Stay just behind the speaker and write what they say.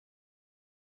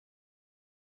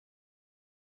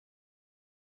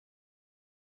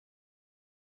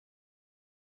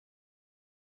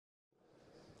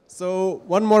So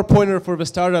one more pointer for the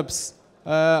startups.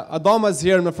 Adomas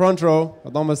here in the front row.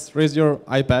 Adomas, raise your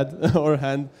iPad or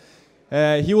hand.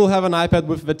 He will have an iPad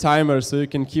with the timer so you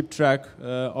can keep track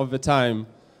of the time.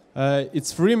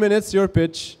 It's 3 minutes your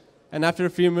pitch, and after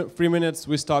 3 minutes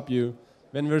we stop you.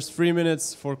 Then there's 3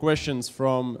 minutes for questions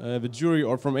from the jury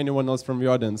or from anyone else from the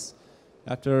audience.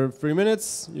 After 3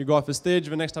 minutes, you go off the stage,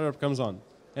 the next startup comes on.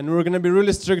 And we're going to be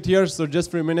really strict here, so just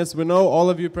 3 minutes. We know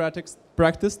all of you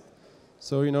practiced,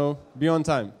 so, you know, be on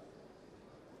time.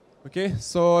 Okay,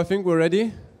 so I think we're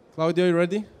ready. Claudia, you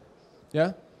ready?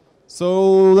 Yeah?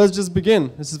 So let's just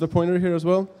begin. This is the pointer here as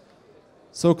well.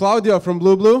 So Claudia from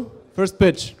Blue, first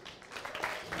pitch.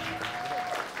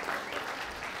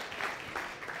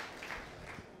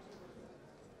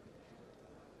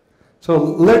 So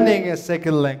learning a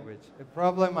second language, a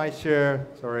problem I share,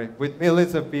 with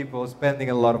millions of people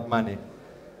spending a lot of money.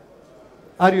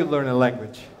 How do you learn a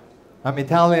language? I'm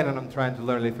Italian and I'm trying to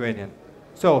learn Lithuanian.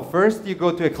 So first you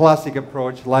go to a classic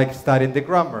approach like studying the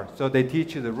grammar. So they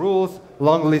teach you the rules,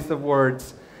 long list of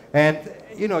words, and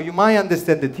you know, you might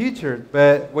understand the teacher,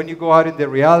 but when you go out in the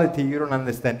reality, you don't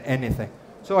understand anything.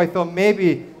 So I thought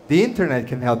maybe the internet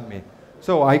can help me.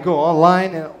 So I go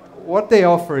online, and what they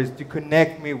offer is to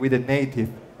connect me with a native.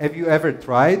 Have you ever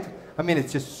tried? I mean,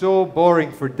 it's just so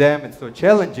boring for them and so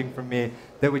challenging for me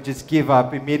that we just give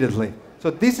up immediately.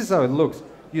 So this is how it looks.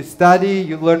 You study,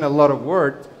 you learn a lot of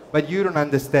words, but you don't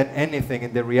understand anything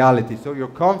in the reality, so your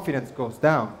confidence goes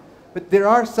down. But there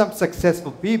are some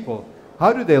successful people.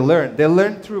 How do they learn? They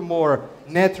learn through more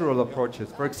natural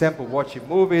approaches. For example, watching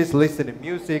movies, listening to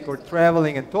music, or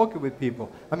traveling and talking with people.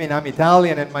 I mean, I'm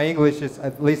Italian and my English is,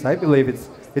 at least I believe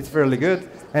it's fairly good.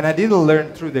 And I didn't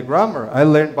learn through the grammar. I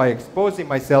learned by exposing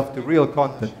myself to real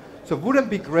content. So wouldn't it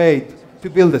be great to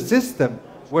build a system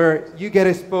where you get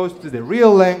exposed to the real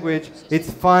language,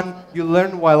 it's fun, you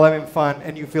learn while having fun,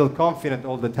 and you feel confident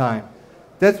all the time.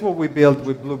 That's what we built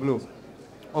with Blue.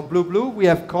 On Blue, we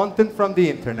have content from the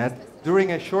internet.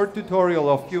 During a short tutorial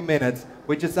of a few minutes,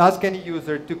 we just ask any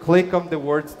user to click on the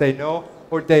words they know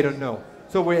or they don't know.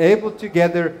 So we're able to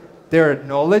gather their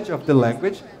knowledge of the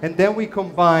language, and then we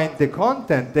combine the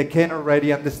content they can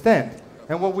already understand.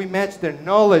 And when we match their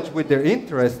knowledge with their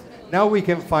interest, now we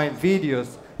can find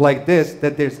videos like this,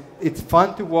 that it's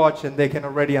fun to watch and they can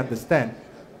already understand.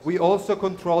 We also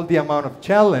control the amount of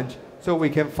challenge, so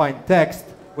we can find text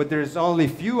where there's only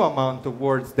few amount of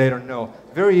words they don't know.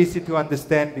 Very easy to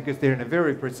understand because they're in a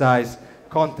very precise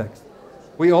context.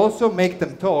 We also make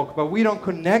them talk, but we don't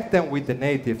connect them with the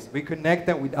natives. We connect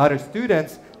them with other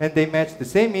students, and they match the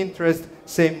same interest,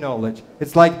 same knowledge.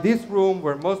 It's like this room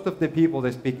where most of the people,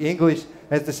 they speak English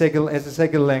as a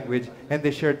second language, and they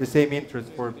share the same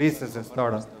interest for business and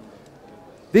startup.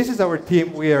 This is our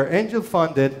team. We are angel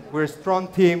funded. We're a strong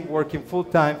team working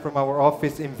full-time from our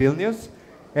office in Vilnius,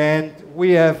 and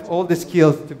we have all the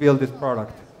skills to build this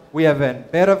product. We have a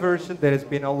beta version that has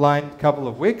been online a couple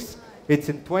of weeks. It's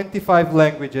in 25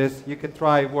 languages. You can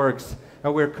try, it works.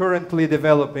 And we're currently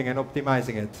developing and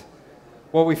optimizing it.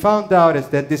 What we found out is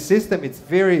that this system, it's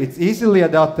easily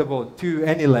adaptable to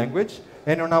any language.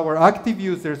 And on our active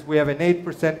users, we have an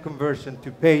 8% conversion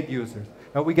to paid users.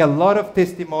 And we get a lot of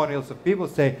testimonials of people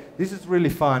say, this is really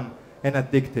fun and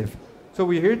addictive. So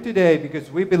we're here today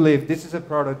because we believe this is a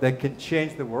product that can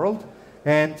change the world.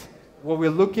 And what we're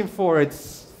looking for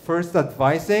is first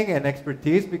advising and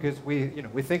expertise, because we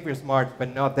think we're smart,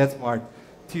 but not that smart.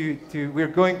 We're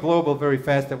going global very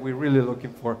fast, and we're really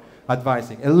looking for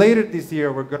advising. And later this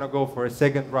year, we're going to go for a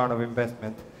second round of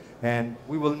investment. And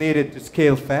we will need it to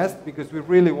scale fast, because we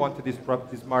really want to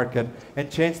disrupt this market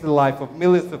and change the life of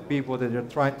millions of people that are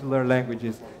trying to learn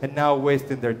languages and now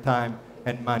wasting their time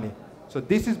and money. So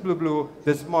this is Blue,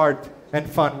 the smart and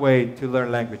fun way to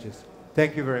learn languages.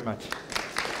 Thank you very much.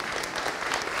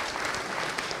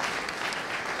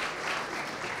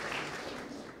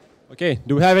 Okay,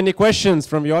 do we have any questions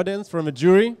from the audience, from a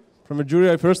jury? From a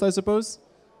jury first, I suppose?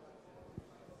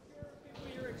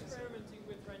 People you're experimenting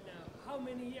with right now,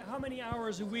 how many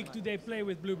hours a week do they play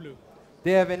with Blue?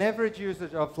 They have an average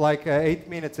usage of like 8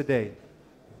 minutes a day.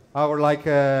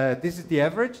 This is the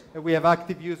average, and we have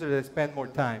active users that spend more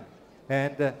time.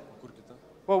 And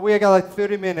well, we got like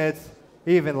 30 minutes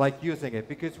even like using it,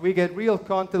 because we get real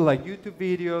content like YouTube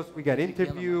videos, we got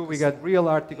interview, we got real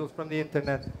articles from the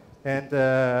internet, and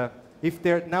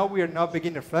now we are not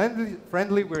beginner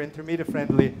friendly, we're intermediate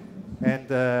friendly,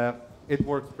 and it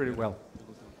works pretty well.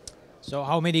 So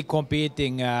how many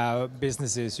competing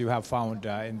businesses you have found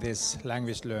in this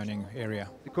language learning area?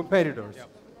 The competitors. Yep.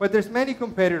 But there's many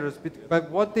competitors, but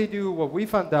what they do, what we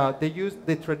found out, they use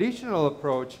the traditional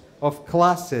approach of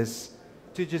classes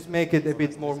to just make it a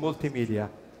bit more multimedia.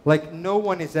 like no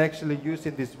one is actually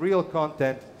using this real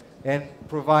content and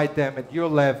provide them at your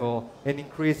level and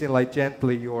increasing like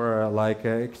gently your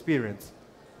experience.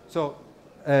 So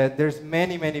there's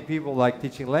many people like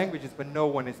teaching languages, but no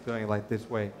one is doing it like this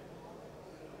way.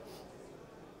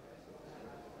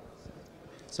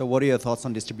 So what are your thoughts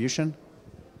on distribution?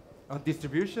 On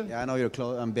distribution? Yeah, I know you're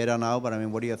beta now, but I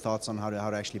mean, what are your thoughts on how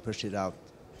to actually push it out?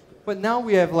 But now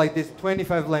we have like these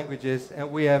 25 languages, and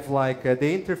we have like the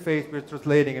interface we're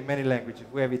translating in many languages.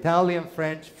 We have Italian,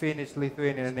 French, Finnish,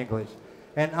 Lithuanian, and English.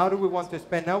 And how do we want to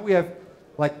expand? Now we have,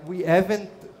 like, we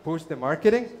haven't pushed the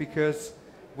marketing because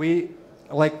we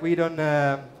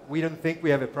don't think we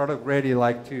have a product ready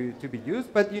like to be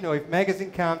used. But you know, if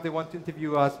magazine comes, they want to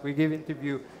interview us, we give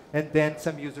interview, and then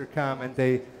some user come and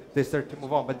they start to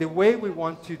move on. But the way we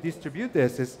want to distribute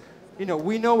this is, you know,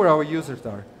 we know where our users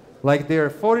are. Like they're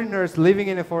foreigners living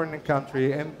in a foreign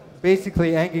country and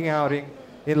basically hanging out in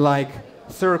like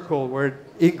circle where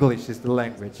English is the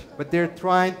language. But they're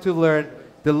trying to learn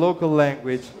the local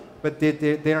language, but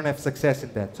they don't have success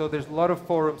in that. So there's a lot of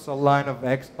forums online of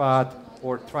expat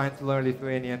or trying to learn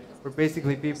Lithuanian, where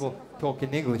basically people talk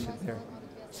in English in there.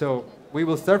 So we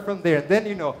will start from there. And then,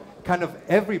 you know, kind of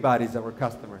everybody's our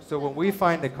customer. So when we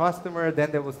find a customer,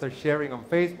 then they will start sharing on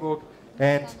Facebook,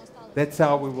 and that's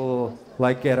how we will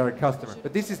like get our customer.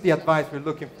 But this is the advice we're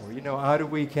looking for. You know,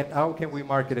 how can we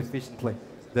market efficiently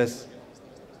this?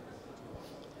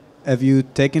 Have you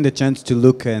taken the chance to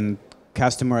look in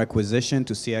customer acquisition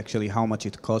to see actually how much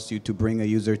it costs you to bring a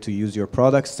user to use your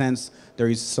product? Since there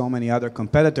is so many other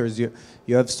competitors, you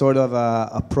have sort of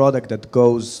a product that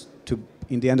goes to,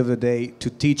 in the end of the day, to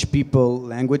teach people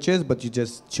languages, but you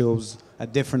just chose a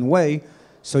different way.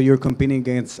 So you're competing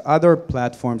against other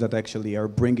platforms that actually are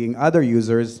bringing other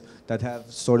users that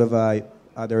have sort of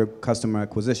other customer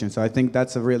acquisition. So I think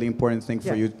that's a really important thing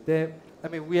for you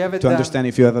we have to understand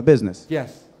if you have a business.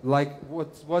 Yes. Like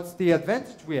what's the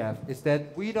advantage we have is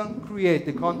that we don't create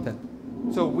the content.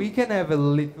 So we can have a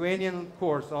Lithuanian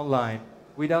course online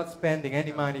without spending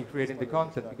any money creating the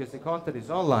content because the content is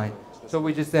online. So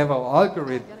we just have our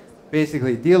algorithm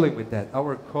basically dealing with that.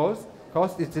 Our cost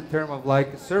is in terms of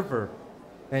like a server.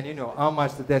 And you know, how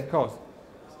much did that cost?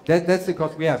 That's the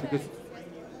cost we have, because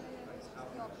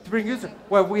to bring users,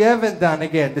 well, we haven't done,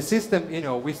 again, the system, you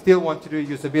know, we still want to do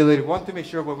usability. We want to make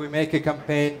sure when we make a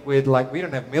campaign with, like, we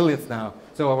don't have millions now,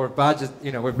 so our budget,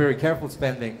 you know, we're very careful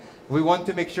spending. We want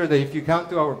to make sure that if you come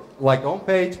to our, like,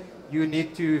 homepage, you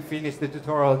need to finish the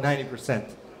tutorial at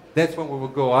 90%. That's when we will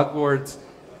go outwards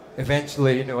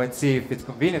eventually, you know, and see if it's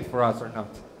convenient for us or not.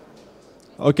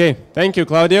 Okay, thank you,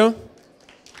 Claudio.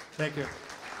 Thank you.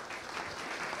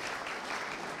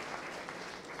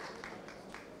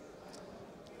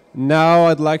 Now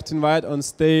I'd like to invite on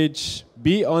stage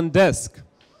Be On Desk.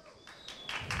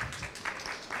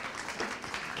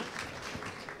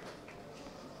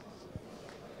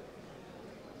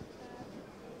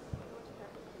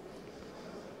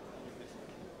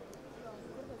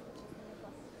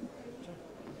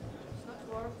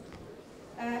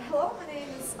 Hello, my name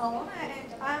is Alona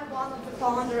and I'm one of the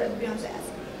founders at Be On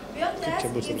Desk. Be On Desk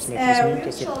is a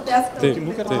virtual desktop in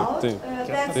the cloud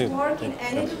that's work in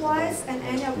any device and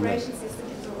any operation system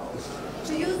in the world.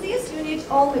 To use this, you need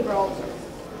only browser.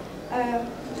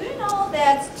 Do you know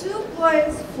that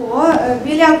 2.4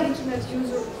 billion internet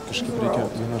users in the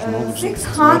world,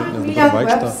 600 million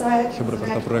websites,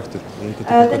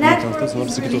 the network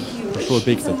is really huge,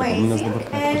 it's amazing,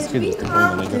 and we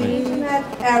come to the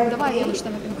internet every day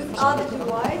with other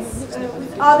devices,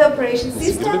 with other operation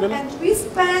systems, and we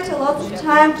spend a lot of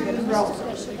time to use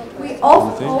browsers. We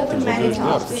often open many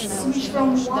tabs, switch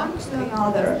from one to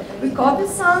another. We copy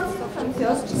something from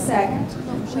first to second.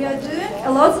 We are doing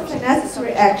a lot of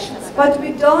unnecessary actions, but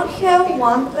we don't have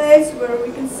one place where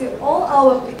we can see all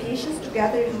our applications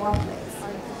together in one place.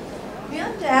 Be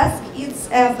On Desk is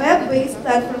a web-based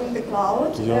platform in the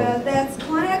cloud that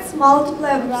connects multiple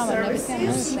web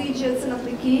services, widgets, and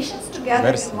applications together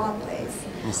in one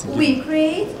place. We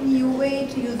create a new way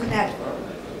to use the network.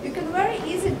 You can very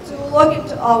easy to log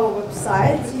into our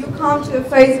website. You come to a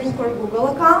Facebook or Google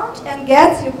account and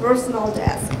get your personal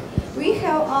desk. We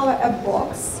have our app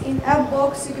box. In app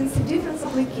box you can see different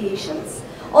applications.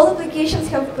 All applications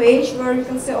have a page where you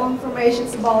can see all information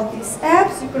about these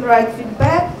apps. You can write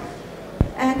feedback.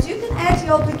 And you can add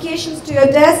your applications to your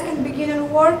desk and begin your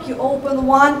work. You open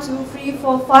 1, 2, 3,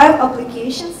 4, 5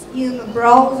 applications in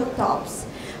browser tabs.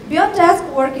 Be On Desk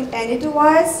work in any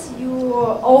device. You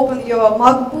open your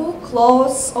MacBook,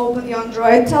 close, open your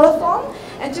Android telephone,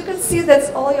 and you can see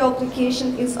that all your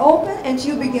application is open and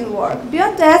you begin work. Be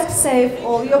On Desk save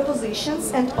all your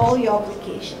positions and all your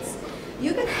applications.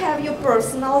 You can have your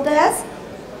personal desk,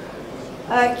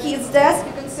 kids desk,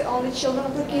 you can see only children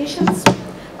applications,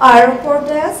 airport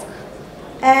desk,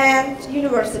 and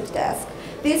university desk.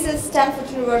 This is Stanford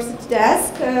University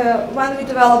desk. When we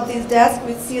developed this desk,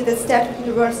 we see that Stanford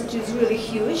University is really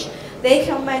huge. They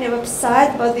have many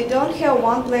websites, but they don't have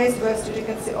one place where students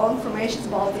can see all information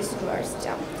about this university.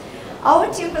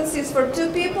 Our team consists of 2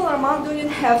 people. Armand Dunin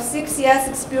have 6 years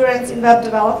experience in web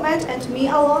development, and me,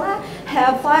 Alona,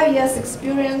 have 5 years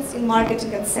experience in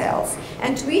marketing and sales.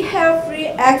 And we have 3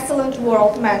 excellent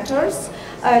world mentors.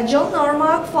 John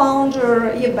Normak,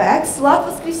 founder Yebex, Vlad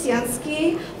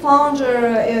Voskresensky,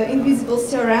 founder Invisible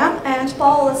CRM, and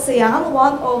Paula Sayan,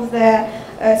 one of the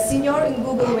senior in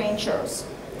Google Ventures.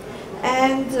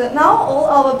 And now all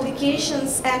our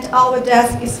applications and our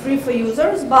desk is free for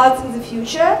users, but in the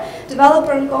future,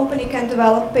 developer and company can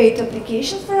develop paid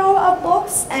applications for our app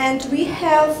box, and we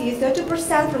have the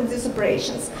 30% from these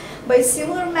operations by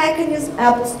similar mechanism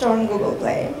Apple Store and Google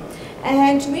Play.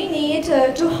 And we need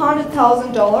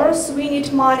 $200,000. We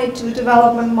need money to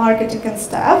development, marketing, and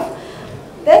staff.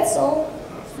 That's all.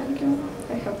 Thank you.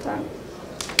 I have time.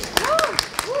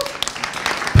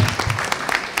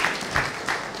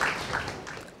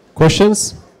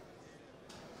 Questions?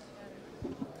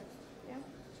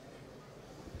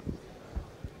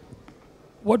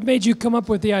 What made you come up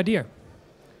with the idea?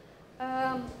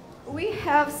 We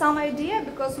have some idea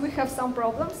because we have some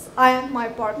problems. I and my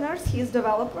partners, he's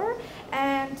developer,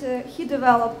 and he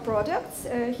developed products.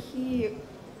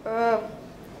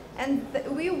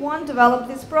 We want to develop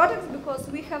these products because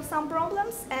we have some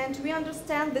problems, and we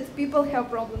understand that people have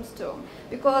problems too.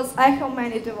 Because I have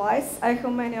many devices, I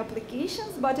have many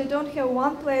applications, but I don't have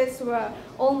one place where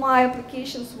all my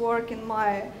applications work in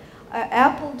my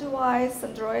Apple device,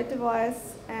 Android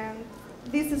device, and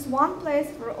this is one place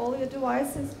for all your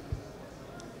devices.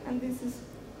 And this is.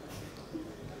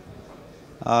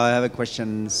 I have a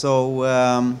question.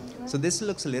 So this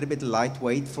looks a little bit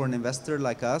lightweight for an investor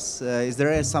like us. Is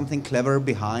there something clever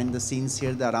behind the scenes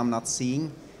here that I'm not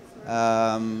seeing?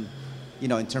 You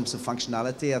know, in terms of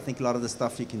functionality, I think a lot of the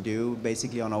stuff you can do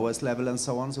basically on OS level and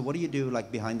so on. So what do you do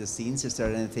like behind the scenes? Is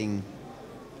there anything,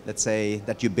 let's say,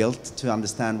 that you built to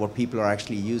understand what people are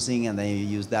actually using, and then you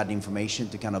use that information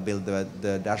to kind of build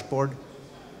the dashboard?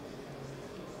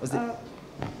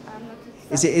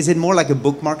 Is it more like a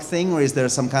bookmark thing, or is there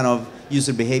some kind of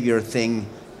user behavior thing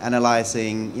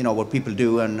analyzing, you know, what people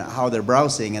do and how they're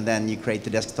browsing, and then you create the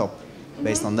desktop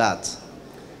based on that?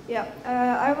 Yeah,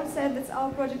 I would say that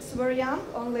our projects were young.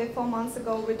 Only 4 months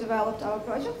ago we developed our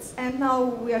projects, and now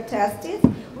we are tested.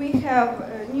 We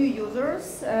have new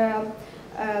users.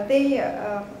 They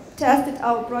tested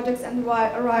our projects and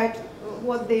write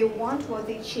what they want, what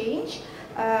they change.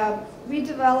 We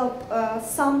develop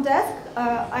some desk.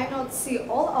 I not see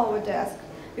all our desk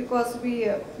because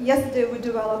yesterday we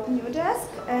developed a new desk,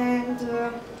 and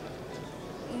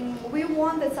we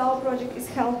want that our project is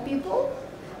help people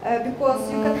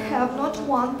because you can have not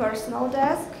one personal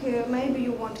desk. Maybe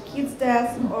you want kids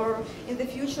desk, or in the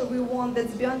future we want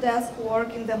that beyond desk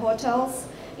work in the hotels,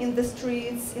 in the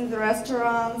streets, in the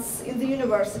restaurants, in the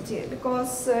university.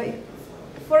 Because,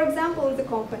 for example, in the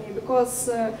company, because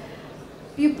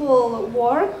people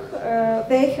work,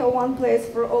 they have one place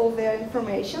for all their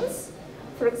informations.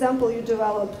 For example, you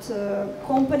developed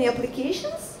company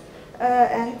applications,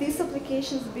 and these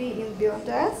applications be in beyond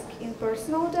desk, in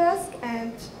personal desk,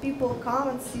 and people come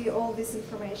and see all these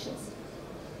informations.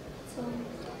 So,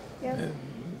 yeah.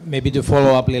 Maybe to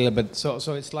follow up a little bit,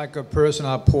 so it's like a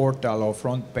personal portal or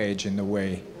front page in a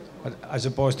way. But I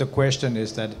suppose the question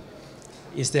is that,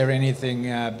 is there anything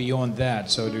beyond that?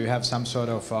 So do you have some sort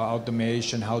of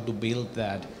automation, how to build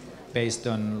that based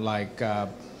on like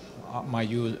my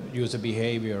user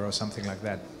behavior or something like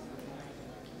that?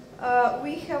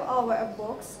 We have our app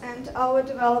box, and our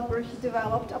developer, he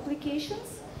developed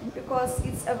applications because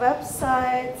it's a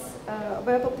website,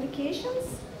 web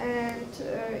applications, and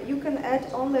you can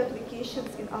add only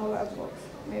applications in our app box.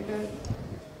 Maybe.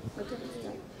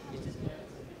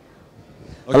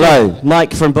 Hello,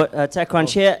 Mike from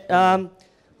TechCrunch here.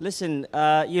 Listen,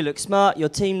 you look smart, your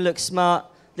team looks smart.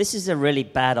 This is a really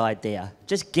bad idea.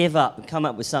 Just give up and come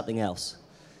up with something else.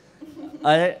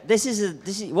 This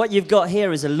is what you've got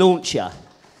here is a launcher.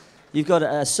 You've got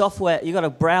a software, you've got a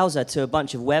browser to a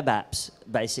bunch of web apps,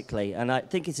 basically. And I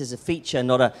think this is a feature,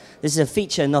 this is a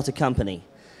feature, not a company.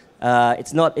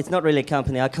 It's not really a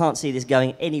company. I can't see this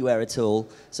going anywhere at all.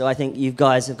 So I think you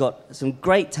guys have got some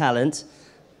great talent.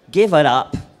 Give it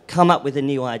up, come up with a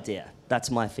new idea. That's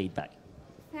my feedback.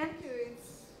 Thank you.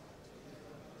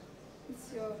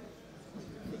 It's your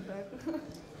feedback.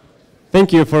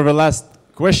 Thank you for the last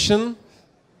question.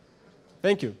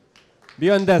 Thank you.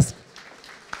 Be on desk.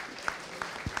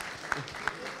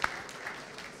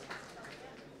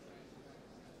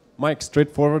 Mike,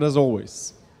 straightforward as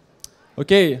always.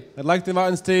 Okay, I'd like to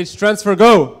invite on stage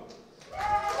TransferGo.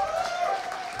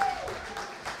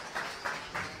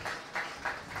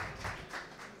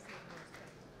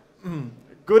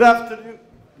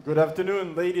 Good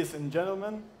afternoon, ladies and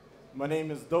gentlemen. My name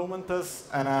is Domantas,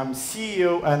 and I'm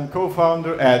CEO and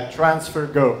co-founder at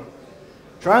TransferGo.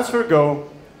 TransferGo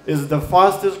is the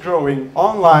fastest growing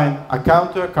online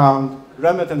account-to-account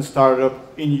remittance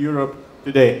startup in Europe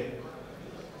today.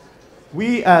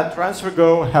 We at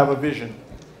TransferGo have a vision.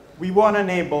 We want to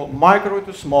enable micro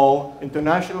to small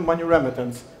international money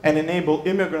remittance and enable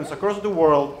immigrants across the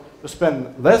world to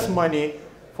spend less money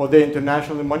for their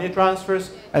international money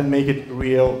transfers and make it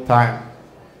real time.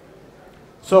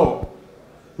 So,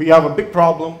 we have a big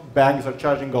problem. Banks are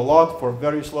charging a lot for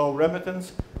very slow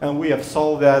remittance, and we have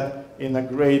solved that in a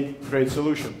great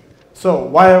solution. So,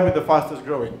 why are we the fastest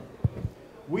growing?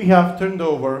 We have turned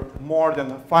over more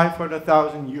than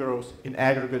 500,000 euros in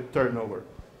aggregate turnover.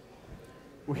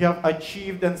 We have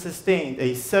achieved and sustained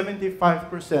a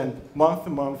 75%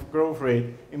 month-to-month growth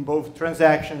rate in both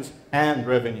transactions and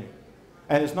revenue.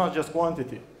 And it's not just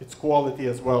quantity, it's quality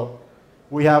as well.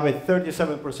 We have a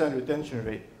 37% retention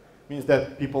rate. Means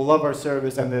that people love our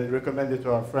service and they recommend it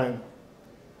to our friend.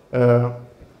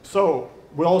 So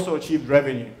we also achieved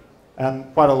revenue,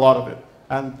 and quite a lot of it.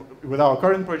 And with our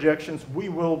current projections, we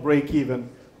will break even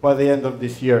by the end of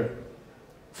this year.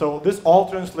 So this all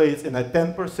translates in a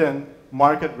 10%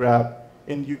 market grab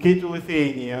in UK to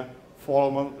Lithuania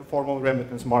formal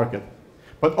remittance market.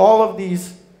 But all of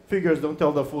these figures don't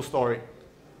tell the full story.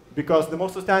 Because the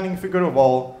most astounding figure of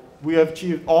all, we have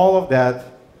achieved all of that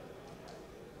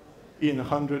in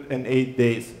 108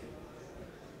 days.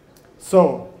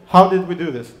 So, how did we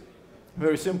do this?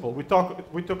 Very simple. We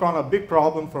took on a big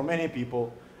problem for many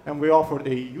people, and we offered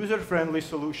a user-friendly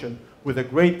solution with a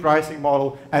great pricing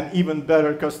model and even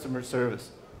better customer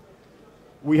service.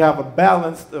 We have a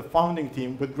balanced founding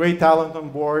team with great talent on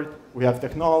board. We have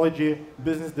technology,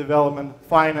 business development,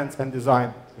 finance, and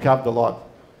design. We have the lot.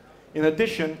 In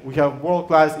addition, we have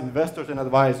world-class investors and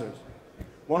advisors.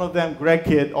 One of them, Greg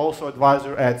Kidd, also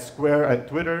advisor at Square and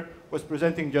Twitter, was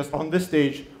presenting just on this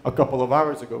stage a couple of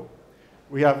hours ago.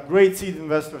 We have great seed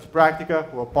investors, Practica,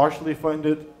 who are partially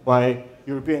funded by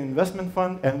European Investment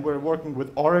Fund, and we're working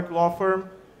with Orrick Law Firm,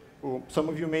 who some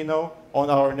of you may know, on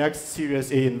our next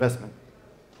Series A investment.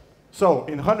 So,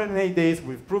 in 108 days,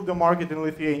 we've proved the market in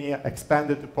Lithuania,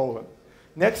 expanded to Poland.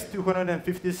 Next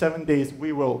 257 days,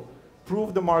 we will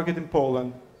prove the market in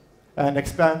Poland and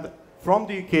expand from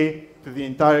the UK to the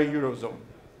entire Eurozone.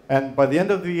 And by the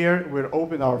end of the year, we'll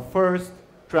open our first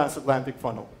transatlantic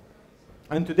funnel.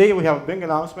 And today we have a big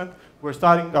announcement. We're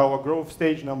starting our growth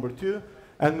stage number 2,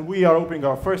 and we are opening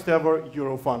our first ever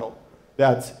Euro funnel.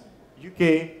 That's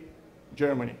UK,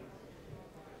 Germany.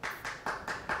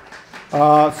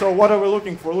 So what are we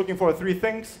looking for? We're looking for 3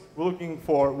 things. We're looking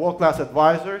for world-class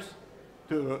advisors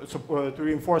to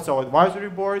reinforce our advisory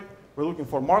board. We're looking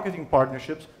for marketing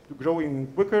partnerships to grow even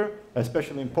quicker,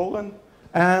 especially in Poland.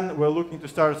 And we're looking to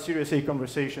start Series A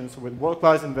conversations with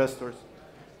world-class investors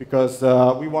because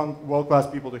we want world-class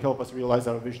people to help us realize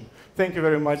our vision. Thank you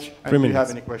very much. And do you have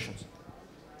any questions?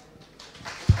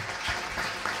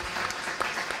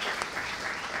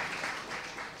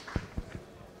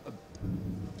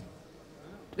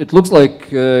 It looks like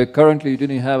currently you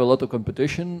didn't have a lot of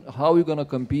competition. How are you going to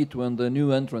compete when the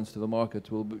new entrants to the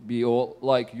market will be all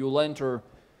like you'll enter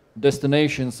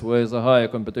destinations where there's a higher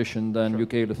competition than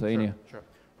UK, Lithuania? Sure.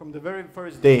 From the very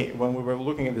first day when we were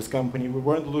looking at this company, we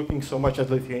weren't looking so much at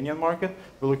the Lithuanian market,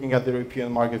 we're looking at the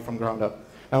European market from ground up.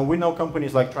 And we know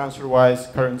companies like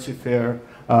TransferWise, Currency Fair,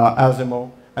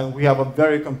 Azimo, and we have a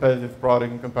very competitive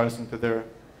product in comparison to their.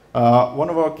 One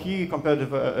of our key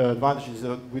competitive advantages is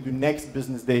that we do next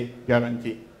business day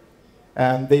guarantee.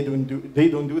 And they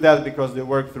don't do that because they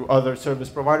work through other service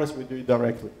providers, we do it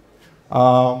directly.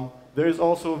 There's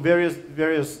also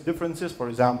various differences. For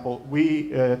example,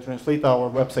 we translate our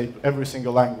website to every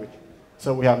single language.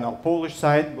 So we have now a Polish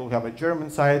site, we'll have a German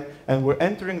site, and we're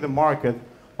entering the market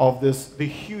of the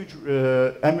huge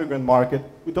immigrant market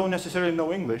who don't necessarily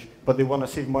know English, but they want to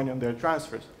save money on their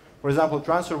transfers. For example,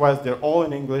 TransferWise, they're all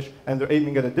in English, and they're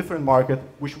aiming at a different market,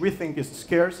 which we think is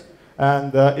scarce,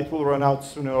 and it will run out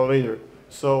sooner or later.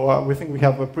 So we think we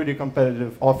have a pretty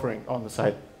competitive offering on the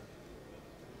site.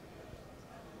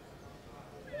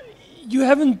 You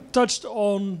haven't touched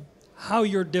on how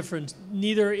you're different,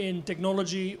 neither in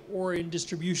technology or in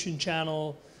distribution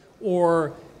channel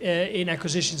or in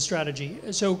acquisition strategy.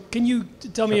 So can you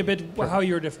tell me a bit how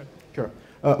you're different? Sure.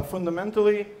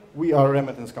 Fundamentally, we are a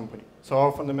remittance company. So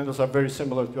our fundamentals are very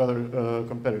similar to other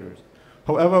competitors.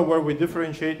 However, where we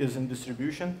differentiate is in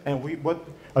distribution. And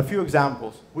a few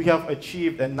examples. We have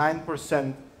achieved a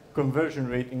 9% conversion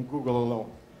rate in Google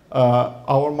alone.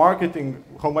 Our marketing,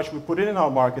 how much we put in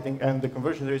our marketing, and the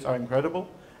conversion rates are incredible.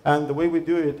 And the way we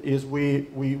do it is we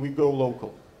go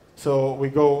local. So we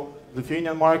go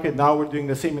Lithuanian market. Now we're doing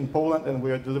the same in Poland, and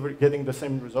we are getting the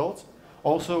same results.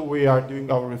 Also, we are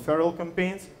doing our referral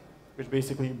campaigns, which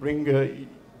basically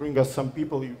bring us some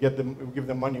people. You give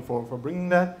them money for bringing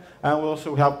that. And we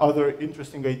also have other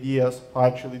interesting ideas how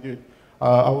actually do it.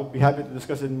 I would be happy to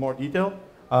discuss it in more detail.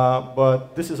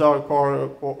 But this is our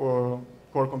core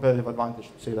competitive advantage,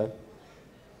 to say that.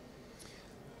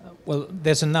 Well,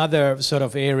 there's another sort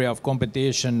of area of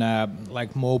competition,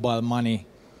 like mobile money.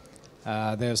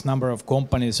 There's a number of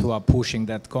companies who are pushing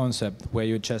that concept, where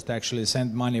you just actually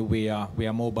send money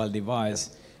via mobile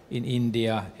device in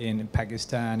India, in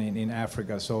Pakistan, in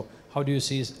Africa. So how do you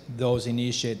see those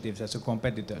initiatives as a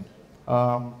competitor?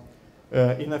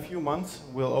 In a few months,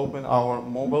 we'll open our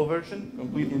mobile version,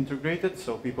 completely integrated,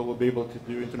 so people will be able to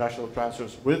do international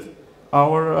transfers with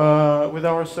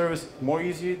our service more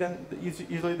easily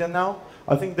than now.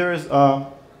 I think there's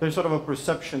sort of a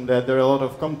perception that there are a lot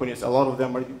of companies, a lot of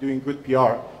them are doing good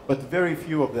PR, but very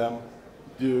few of them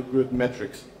do good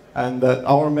metrics. And that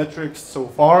our metrics so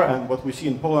far, and what we see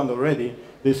in Poland already,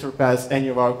 they surpass any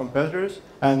of our competitors.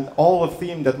 And all the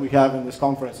theme that we have in this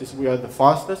conference is we are the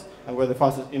fastest, and we're the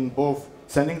fastest in both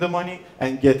sending the money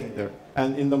and getting there.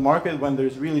 And in the market, when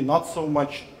there's really not so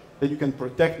much that you can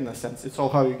protect in a sense, it's all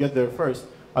how you get there first.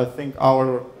 I think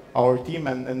our team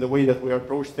and the way that we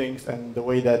approach things and the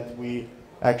way that we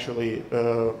actually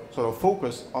sort of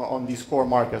focus on these core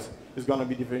markets is going to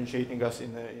be differentiating us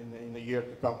in a year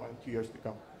to come and 2 years to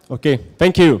come. Okay,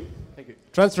 thank you. Thank you.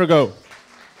 Transfer go.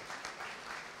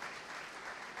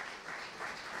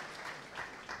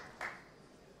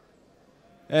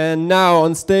 And now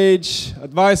on stage,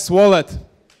 Advice Wallet,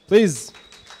 please.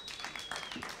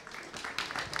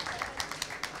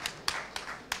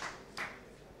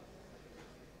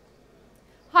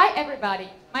 Hi everybody,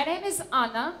 my name is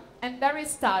Anna and there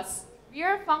is Stas. We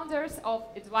are founders of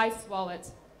Advice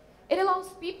Wallet. It allows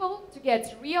people to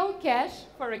get real cash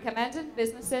for recommended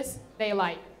businesses they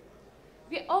like.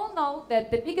 We all know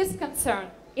that the biggest concern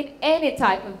in any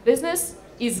type of business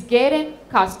is getting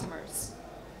customers,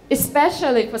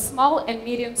 especially for small and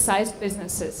medium-sized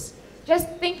businesses. Just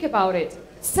think about it.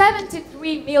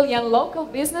 73 million local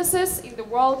businesses in the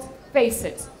world face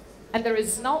it, and there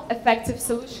is no effective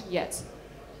solution yet.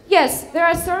 Yes, there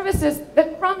are services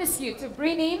that promise you to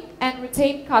bring in and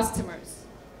retain customers,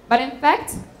 but in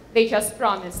fact, they just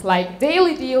promise, like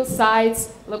daily deal sites,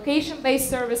 location-based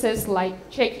services like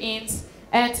check-ins,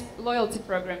 and loyalty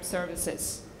program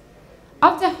services.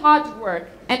 After hard work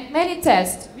and many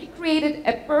tests, we created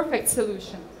a perfect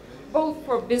solution, both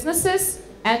for businesses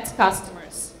and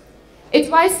customers.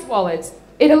 Advice Wallet.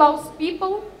 It allows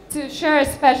people to share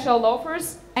special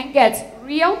offers and get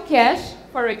real cash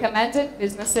for recommended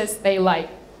businesses they like.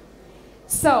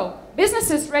 So,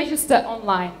 businesses register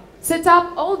online, set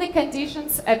up all the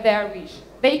conditions at their wish.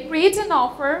 They create an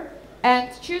offer and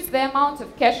choose the amount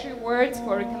of cash rewards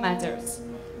for recommenders.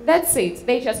 That's it.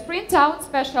 They just print out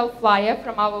special flyer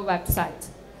from our website.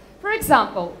 For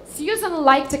example, Susan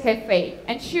liked a cafe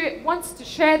and she wants to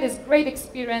share this great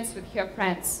experience with her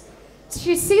friends.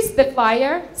 She sees the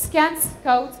flyer, scans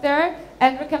code there,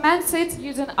 and recommends it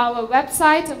using our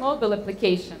website and mobile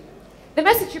application. The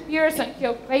message appears on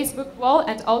her Facebook wall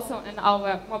and also in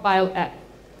our mobile app.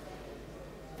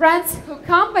 Friends who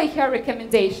come by her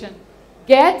recommendation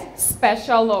get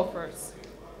special offers.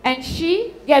 And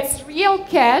she gets real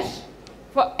cash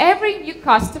for every new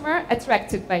customer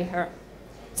attracted by her.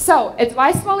 So,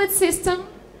 Advice Wallet system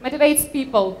motivates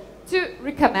people to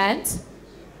recommend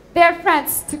their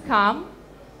friends to come,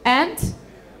 and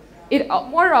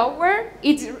moreover,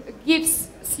 it gives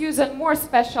Susan more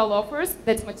special offers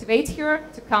that motivate her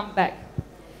to come back.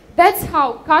 That's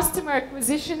how customer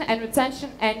acquisition and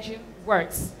retention engine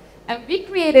works. And we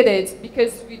created it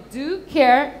because we do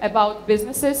care about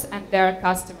businesses and their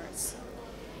customers.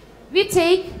 We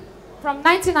take from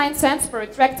 99 cents per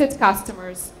attracted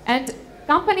customers, and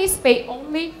companies pay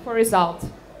only for result.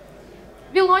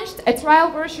 We launched a trial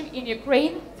version in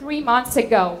Ukraine 3 months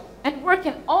ago, and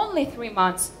working only 3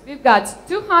 months, we've got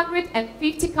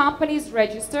 250 companies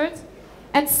registered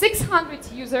and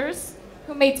 600 users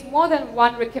who made more than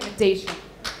one recommendation.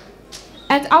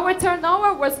 And our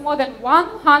turnover was more than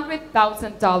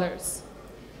 $100,000.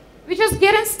 We're just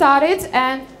getting started,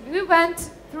 and we went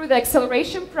through the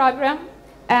acceleration program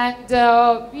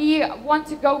And we want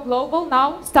to go global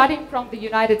now, starting from the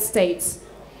United States.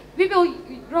 We will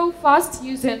grow fast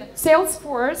using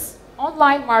Salesforce,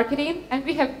 online marketing, and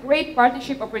we have great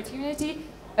partnership opportunity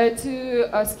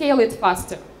to scale it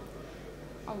faster.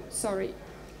 Oh, sorry.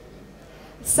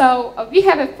 So we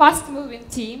have a fast-moving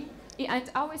team, and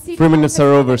our CTO 3 minutes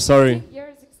are over, sorry.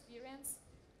 Years experience.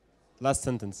 Last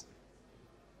sentence.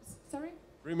 Sorry?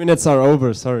 3 minutes are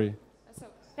over, sorry. So,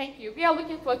 thank you. We are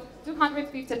looking for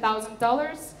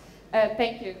 $250,000.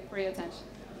 Thank you for your attention.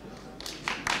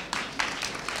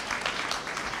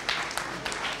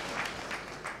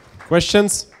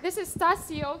 Questions? This is Stas,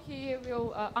 CEO. He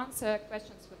will answer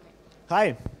questions with me.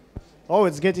 Hi. Oh,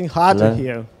 it's getting hotter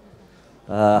here.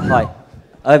 Hi.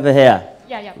 Over here.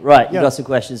 Yeah. Right, you got some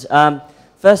questions.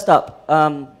 First up,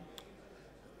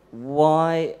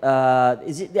 why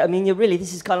is it? I mean,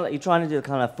 this is kind of like you're trying to do a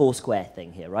kind of Foursquare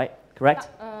thing here, right? Correct?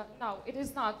 No, it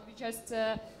is not. We just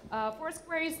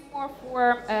Foursquare is more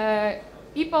for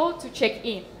people to check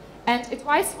in, and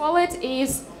Advice Wallet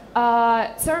is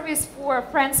service for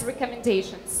friends'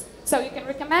 recommendations. So you can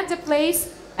recommend a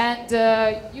place, and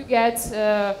you get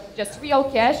just real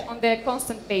cash on the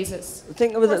constant basis. I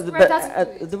think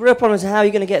the real problem is how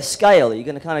you're going to get scale. You're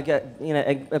going to kind of get,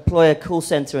 employ a call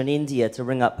center in India to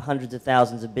ring up hundreds of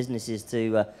thousands of businesses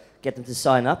to get them to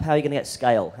sign up. How are you going to get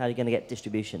scale? How are you going to get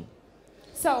distribution?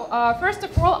 So first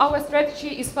of all, our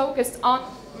strategy is focused on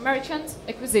merchant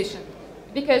acquisition.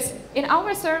 Because in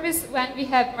our service, when we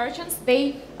have merchants,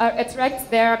 they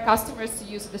attract their customers to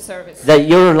use the service.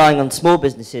 You're relying on small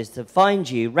businesses to find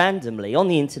you randomly on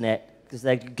the internet because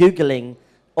they're Googling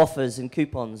offers and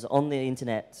coupons on the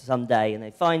internet someday, and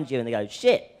they find you and they go,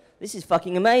 shit, this is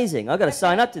fucking amazing. I've got to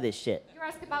sign up to this shit. You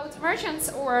asked about merchants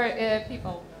or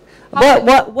people?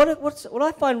 What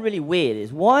I find really weird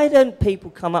is why don't people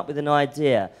come up with an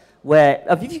idea where,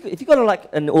 if you've got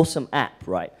an awesome app,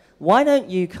 right? Why don't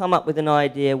you come up with an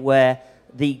idea where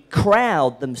the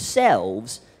crowd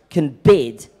themselves can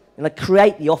bid and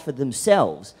create the offer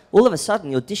themselves? All of a sudden,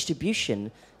 your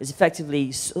distribution is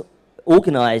effectively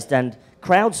organized and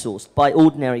crowdsourced by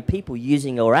ordinary people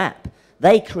using your app.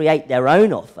 They create their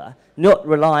own offer, not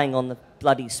relying on the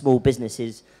bloody small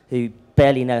businesses who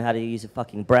barely know how to use a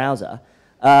fucking browser.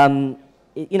 Why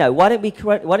don't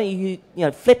you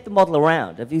flip the model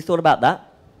around? Have you thought about that?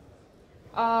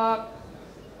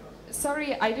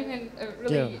 Sorry, I didn't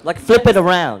really... Like flip it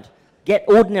around. Get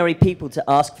ordinary people to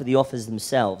ask for the offers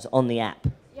themselves on the app.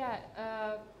 Yeah,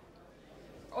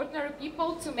 ordinary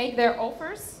people to make their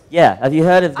offers? Yeah, have you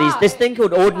heard of this thing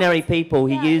called ordinary people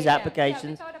who use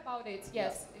applications? Yeah, we thought about it,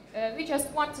 yes. We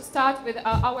just want to start with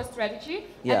our strategy,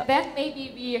 and then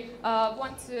maybe we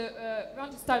want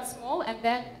to start small and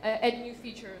then add new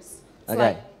features. It's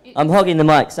okay, I'm hogging the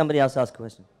mic. Somebody else ask a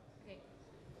question. Okay.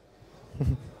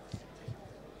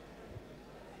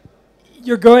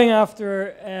 You're going after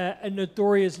a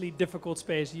notoriously difficult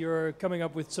space. You're coming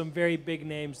up with some very big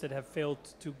names that have failed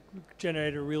to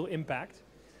generate a real impact.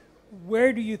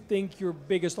 Where do you think your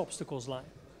biggest obstacles lie?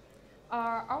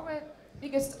 Our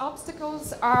biggest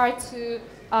obstacles are to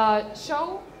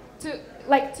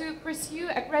to pursue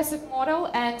aggressive model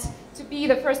and to be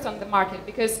the first on the market.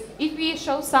 Because if we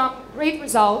show some great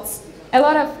results, a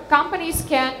lot of companies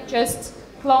can just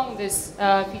clone this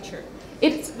feature.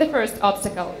 It's the first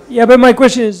obstacle. Yeah, but my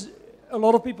question is, a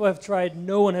lot of people have tried,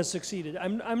 no one has succeeded.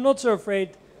 I'm not so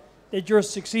afraid that you're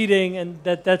succeeding and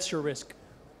that's your risk.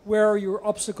 Where are your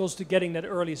obstacles to getting that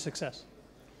early success?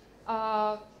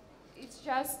 It's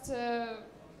just...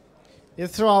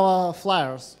 It's through our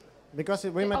flyers. Because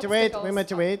we motivate.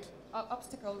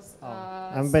 Obstacles.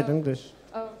 I'm bad English.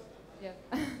 Oh, yeah.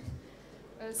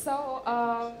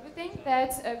 We think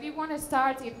that we want to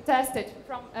start it, test it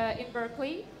from in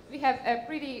Berkeley. We have a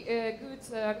pretty good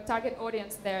target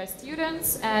audience there,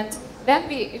 students, and then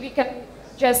we can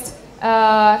just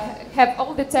have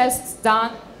all the tests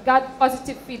done, got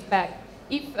positive feedback.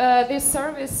 If this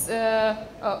service,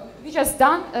 we just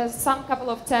done some couple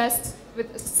of tests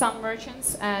with some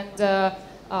merchants, and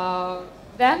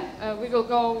then we will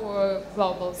go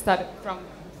global, start from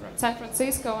San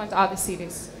Francisco and other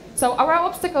cities. So our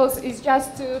obstacles is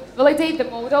just to validate the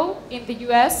model in the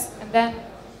US, and then...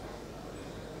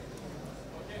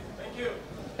 Okay,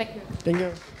 thank you. Thank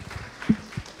you.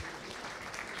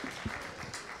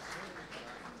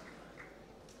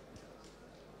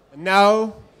 And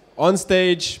now, on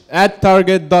stage, at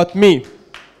target.me.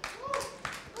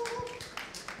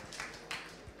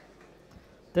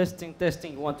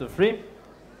 Testing, 1, 2, 3.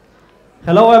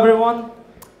 Hello everyone.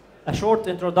 A short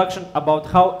introduction about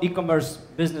how e-commerce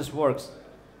business works.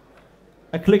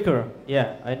 A clicker,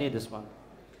 yeah, I need this one.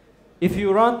 If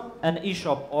you run an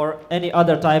e-shop or any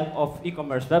other type of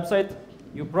e-commerce website,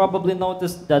 you probably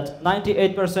noticed that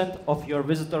 98% of your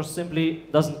visitors simply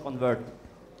doesn't convert.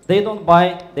 They don't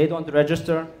buy, they don't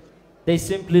register, they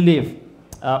simply leave.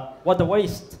 What a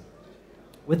waste.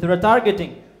 With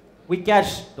retargeting, we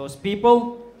catch those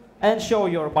people and show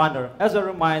your banner as a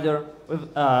reminder with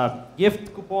a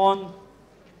gift coupon,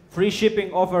 free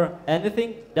shipping offer,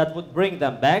 anything that would bring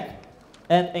them back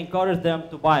and encourage them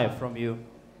to buy from you.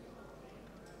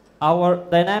 Our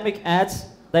dynamic ads,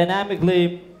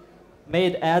 dynamically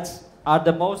made ads, are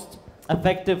the most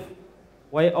effective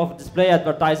way of display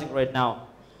advertising right now.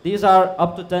 These are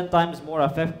up to 10 times more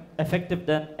effective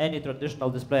than any traditional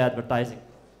display advertising.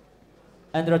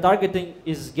 And retargeting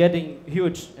is getting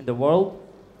huge in the world.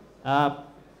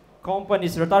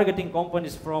 Retargeting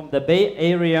companies from the Bay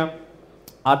Area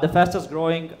are the fastest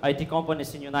growing IT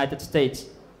companies in the United States.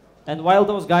 And while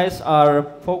those guys are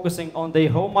focusing on their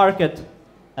home market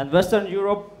and Western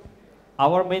Europe,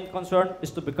 our main concern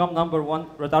is to become #1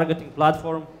 retargeting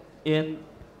platform in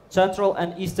Central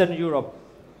and Eastern Europe,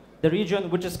 the region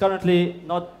which is currently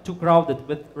not too crowded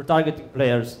with retargeting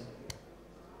players.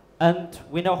 And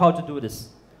we know how to do this.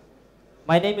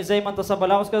 My name is Eimantas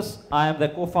Sabaliauskas. I am the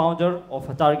co-founder of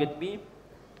TargetMe,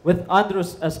 with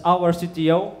Andrus as our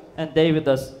CTO and David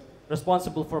as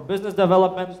responsible for business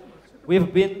development.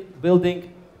 We've been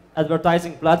building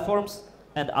advertising platforms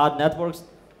and ad networks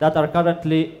that are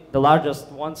currently the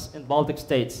largest ones in Baltic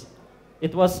states.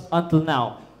 It was until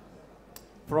now.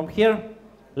 From here,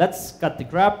 let's cut the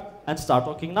crap and start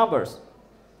talking numbers.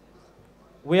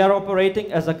 We are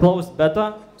operating as a closed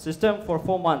beta system for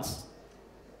 4 months.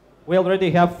 We already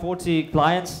have 40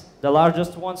 clients, the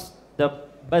largest ones, the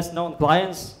best known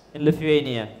clients in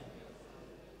Lithuania.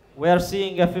 We are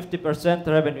seeing a 50%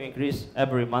 revenue increase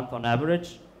every month on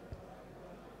average.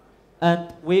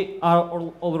 And we are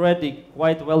already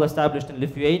quite well established in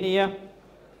Lithuania,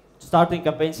 starting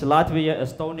campaigns in Latvia,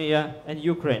 Estonia, and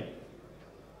Ukraine.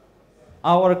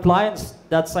 Our clients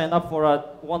that sign up for a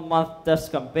 1-month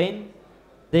test campaign,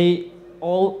 they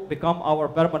all become our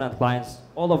permanent clients.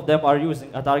 All of them are using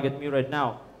a TargetMe right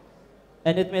now.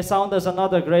 And it may sound as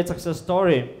another great success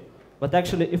story, but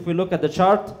actually if we look at the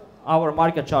chart, our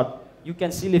market chart, you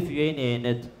can see Lithuania in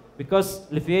it. Because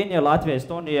Lithuania, Latvia,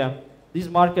 Estonia, these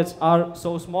markets are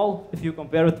so small if you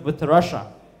compare it with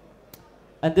Russia.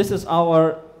 And this is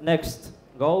our next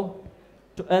goal,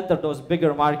 to enter those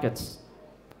bigger markets.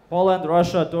 Poland,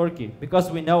 Russia, Turkey,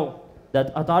 because we know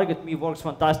that a TargetMe works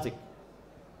fantastic.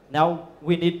 Now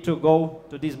we need to go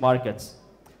to these markets.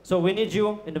 So we need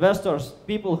you, investors,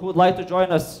 people who would like to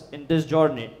join us in this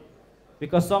journey,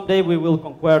 because someday we will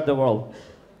conquer the world.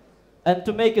 And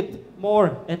to make it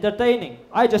more entertaining,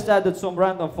 I just added some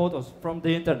random photos from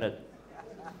the internet.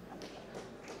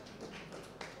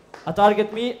 A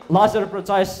TargetMe, laser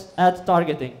precise ad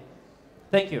targeting.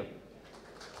 Thank you.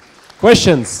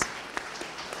 Questions?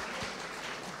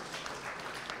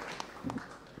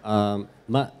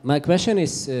 My question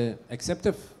is, except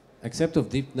of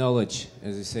deep knowledge,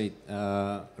 as you say,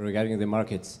 regarding the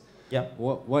markets, yeah.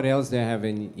 What else do you have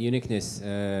in uniqueness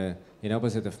in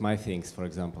opposite of my things, for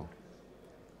example?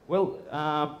 Well,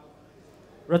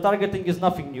 retargeting is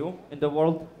nothing new in the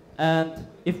world, and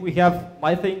if we have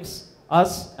my things,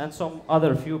 us and some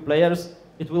other few players,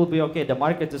 it will be okay. The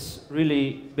market is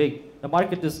really big. The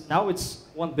market is, now it's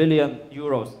 1 billion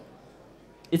euros.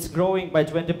 It's growing by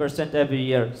 20% every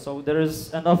year, so there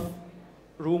is enough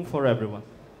room for everyone.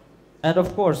 And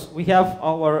of course, we have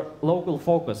our local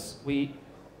focus. We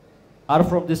are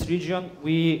from this region,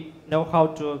 we know how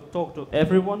to talk to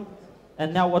everyone,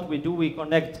 and now what we do, we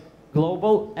connect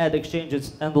global ad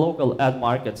exchanges and local ad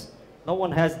markets. No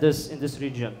one has this in this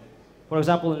region. For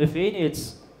example, in Lithuania,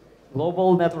 it's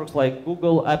global networks like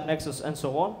Google, AppNexus, and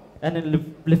so on, and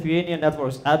in Lithuania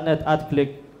networks, AdNet,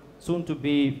 AdClick, soon to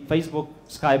be Facebook,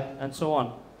 Skype, and so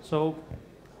on. So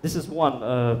this is one,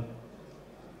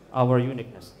 our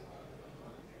uniqueness.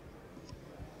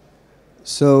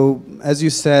 So, as you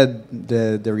said,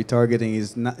 the retargeting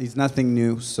is nothing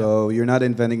new. So you're not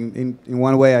inventing. In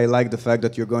one way, I like the fact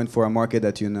that you're going for a market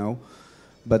that you know.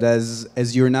 But as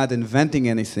you're not inventing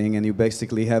anything and you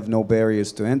basically have no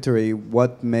barriers to entry,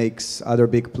 what makes other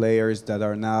big players that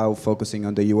are now focusing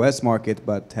on the US market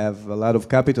but have a lot of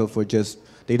capital for just,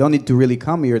 they don't need to really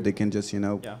come here, they can just,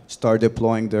 start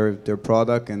deploying their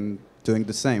product and doing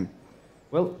the same?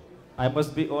 Well, I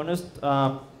must be honest,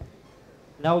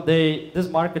 now this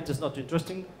market is not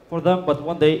interesting for them, but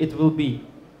one day it will be.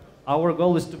 Our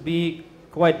goal is to be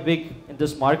quite big in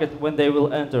this market when they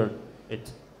will enter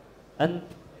it. And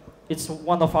it's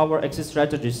one of our exit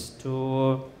strategies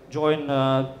to join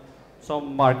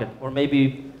some market, or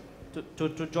maybe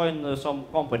to join some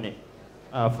company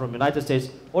from United States,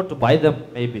 or to buy them,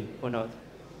 maybe, who knows.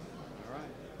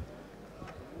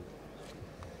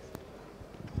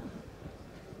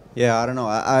 Yeah, I don't know.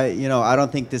 I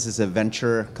don't think this is a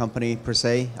venture company per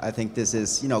se. I think this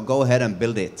is, go ahead and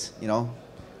build it.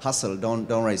 Hustle.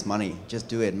 Don't raise money. Just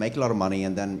do it. Make a lot of money,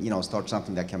 and then start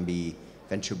something that can be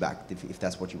venture backed if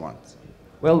that's what you want.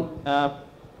 Well,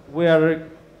 we are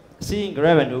seeing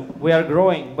revenue. We are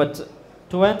growing, but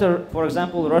to enter, for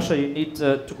example, Russia, you need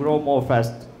to grow more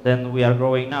fast than we are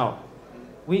growing now.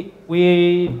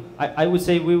 I would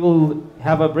say we will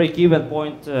have a break-even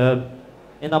point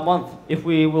in a month if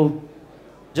we will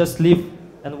just live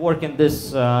and work in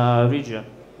this region,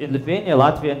 in Lithuania,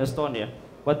 Latvia, and Estonia.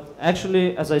 But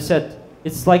actually, as I said,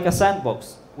 it's like a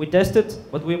sandbox. We test it,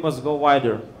 but we must go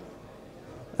wider.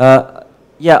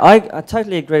 Yeah, I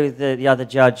totally agree with the other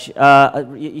judge.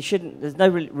 You shouldn't. There's no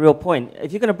real point.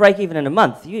 If you're going to break even in a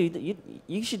month,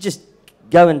 you should just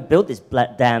go and build this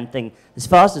damn thing as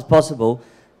fast as possible.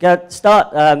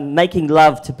 Start making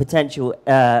love to potential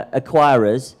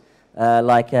acquirers,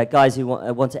 like guys who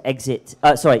want to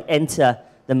enter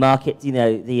the market.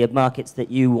 The markets that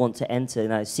you want to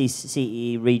enter.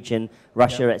 CE region,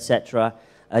 Russia, etc.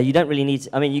 You don't really need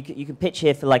to, you can pitch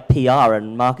here for like PR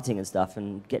and marketing and stuff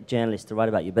and get journalists to write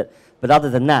about you. But other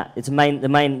than that, the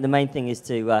main thing is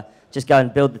to just go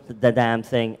and build the damn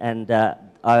thing. And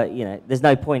there's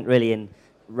no point really in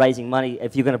raising money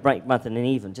if you're going to break month and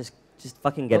even. Just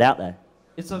fucking get out there.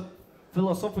 It's a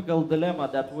philosophical dilemma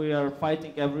that we are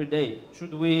fighting every day.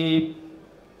 Should we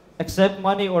accept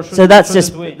money or should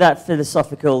we? That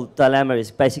philosophical dilemma is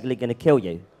basically going to kill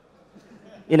you.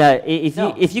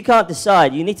 If you can't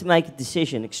decide, you need to make a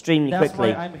decision extremely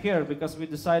quickly. That's why I'm here, because we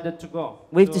decided to go.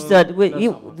 We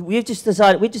just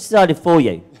decided for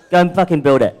you. Go and fucking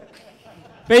build it.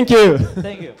 Thank you.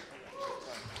 Thank you.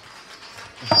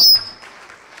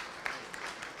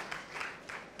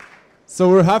 So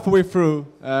we're halfway through,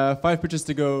 5 pitches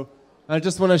to go. I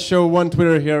just want to show one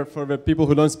Twitter here for the people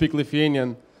who don't speak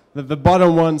Lithuanian. The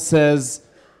bottom one says,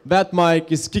 "That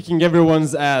mic is kicking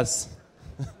everyone's ass."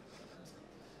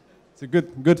 It's a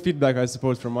good feedback, I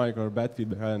suppose, from Mike, or bad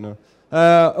feedback, I don't know.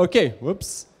 Okay,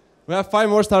 whoops. We have 5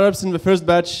 more startups in the first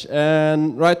batch,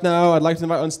 and right now I'd like to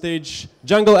invite on stage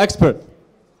Jungle Expert.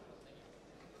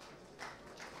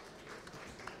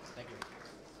 Thank you.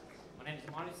 My name is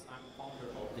Maris, I'm founder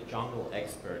of the Jungle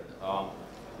Expert.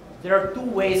 There are 2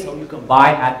 ways how you can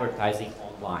buy advertising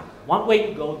online. One way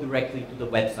you go directly to the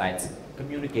websites,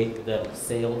 communicate with the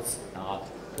sales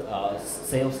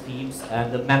teams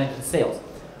and manage the sales.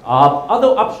 Other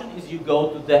option is you go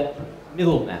to the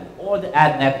middleman or the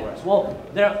ad networks. Well,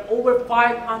 there are over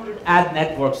 500 ad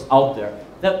networks out there.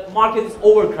 The market is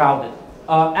overcrowded.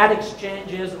 Ad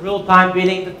exchanges, real-time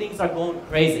bidding, the things are going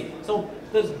crazy. So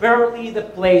there's barely the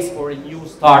place for a new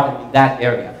startup in that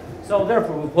area. So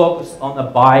therefore, we focus on the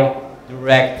buy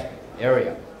direct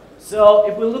area. So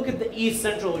if we look at the East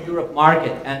Central Europe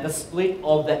market and the split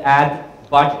of the ad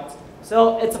budget,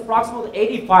 so it's approximately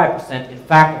 85%, in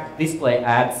fact, display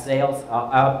ad sales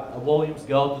volumes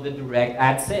go to the direct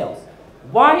ad sales.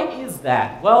 Why is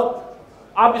that? Well,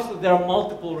 obviously there are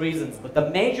multiple reasons, but the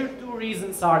major 2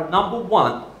 reasons are, number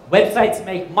 1, websites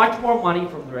make much more money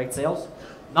from direct sales.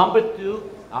 Number 2,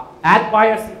 ad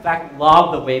buyers, in fact,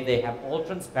 love the way they have all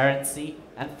transparency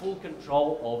and full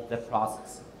control of the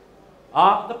process.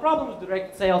 The problem with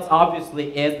direct sales,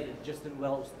 obviously, is it just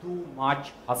involves too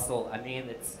much hustle.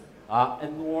 It's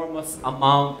enormous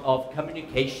amount of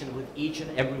communication with each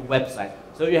and every website.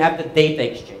 So you have the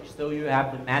data exchange, so you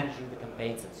have the managing the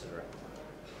campaigns, etc.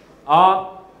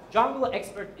 Jungle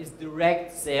Expert is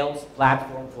direct sales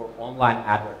platform for online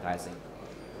advertising.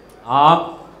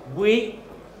 We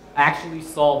actually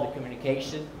solve the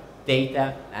communication,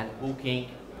 data, and booking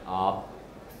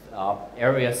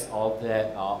areas of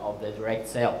the direct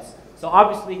sales. So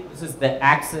obviously, this is the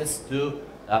access to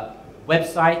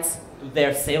websites, to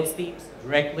their sales teams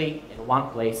directly in one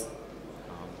place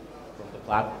from the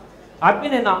platform. I've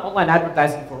been in online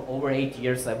advertising for over 8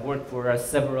 years. I've worked for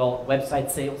several website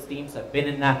sales teams. I've been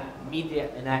in an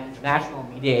international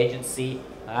media agency.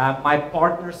 My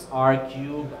partners are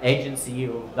Cube agency,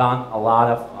 who've done a lot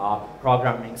of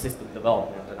programming system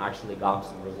development and actually got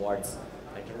some rewards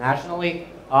internationally.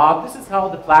 This is how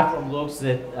the platform looks. We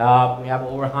have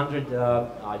over 100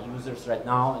 users right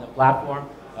now in the platform.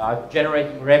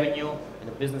 Generating revenue in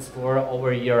the business for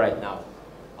over a year right now.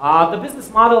 The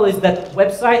business model is that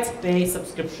websites pay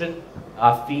subscription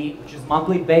fee, which is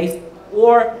monthly based,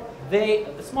 or the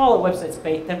smaller websites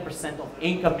pay 10% of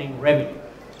incoming revenue.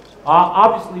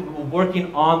 Obviously, we're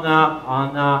working on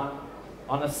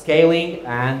on a scaling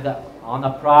and on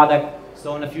a product.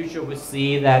 So in the future, we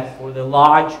see that for the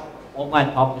large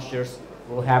online publishers,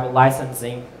 we'll have a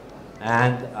licensing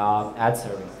and ad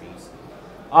serving fees.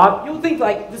 You'll think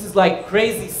like this is like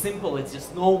crazy simple. It's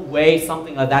just no way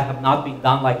something like that have not been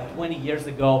done like 20 years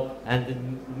ago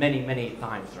and many, many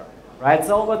times, right?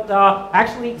 So, but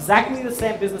actually exactly the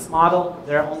same business model.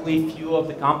 There are only a few of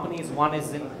the companies. One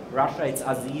is in Russia, it's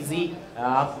Azizi,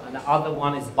 and the other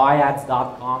one is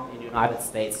buyads.com in the United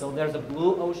States. So there's a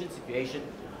blue ocean situation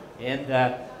in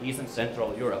East and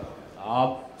Central Europe.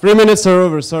 3 minutes are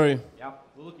over, sorry. Yeah,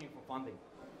 we're looking for funding.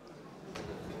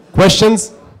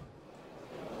 Questions?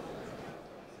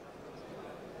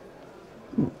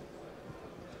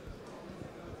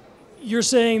 You're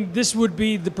saying this would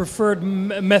be the preferred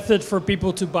method for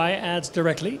people to buy ads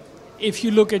directly? If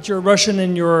you look at your Russian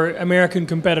and your American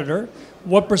competitor,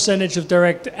 what percentage of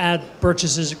direct ad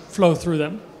purchases flow through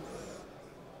them?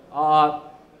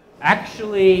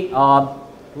 Actually,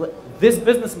 this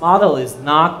business model is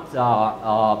not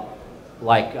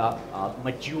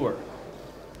mature.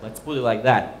 Let's put it like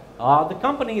that. The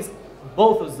companies,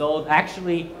 both of those,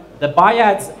 actually, the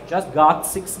Buyads just got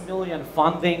 6 million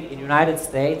funding in the United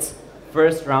States,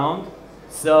 first round.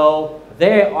 So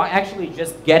they are actually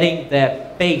just getting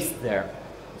the pace there.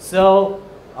 So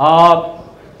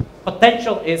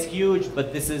potential is huge,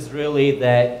 but this is really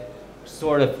the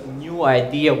sort of new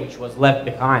idea which was left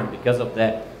behind because of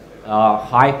the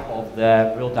hype of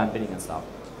the real-time bidding and stuff.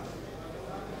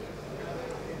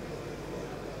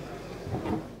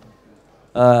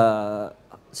 Are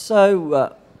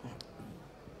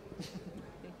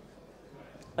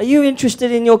you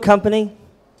interested in your company?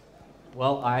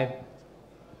 Well, I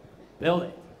built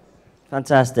it.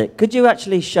 Fantastic. Could you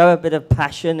actually show a bit of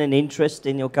passion and interest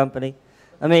in your company?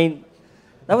 I mean,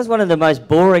 that was one of the most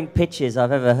boring pitches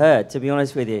I've ever heard, to be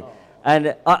honest with you.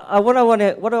 And what I want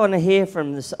to hear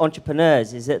from the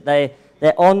entrepreneurs is that they're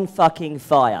on fucking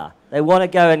fire. They want to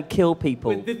go and kill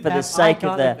people for the sake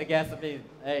of their.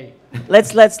 Hey.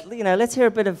 Let's hear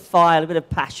a bit of fire, a bit of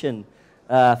passion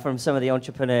from some of the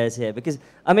entrepreneurs here, because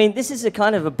I mean, this is a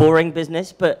kind of a boring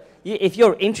business, but if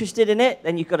you're interested in it,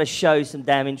 then you've got to show some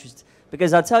damn interest.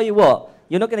 Because I'll tell you what,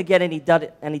 you're not going to get any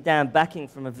damn backing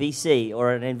from a VC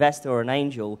or an investor or an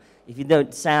angel if you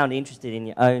don't sound interested in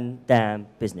your own damn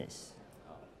business.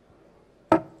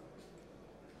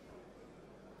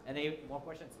 Any more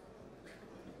questions?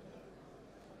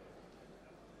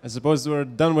 I suppose we're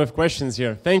done with questions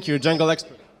here. Thank you, Jungle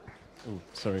Expert. Oh,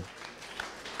 sorry.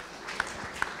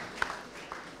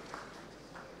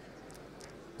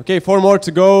 Okay, 4 more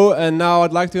to go, and now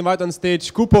I'd like to invite on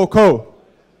stage Kupo Ko.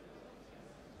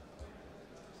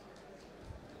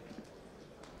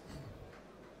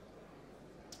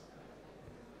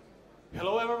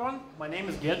 Hello everyone, my name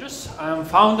is Giedrius. I'm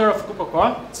founder of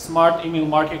Kupo.co, smart email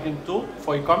marketing tool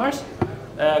for e-commerce.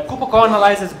 Kupo.co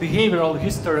analyzes behavioral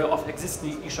history of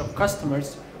existing eShop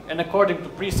customers and according to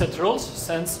preset rules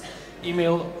sends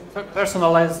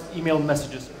personalized email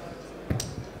messages.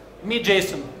 Meet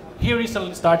Jason. He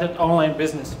recently started online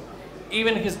business.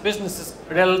 Even his business is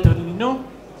relatively new,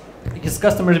 his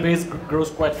customer base grows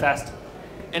quite fast.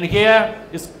 And here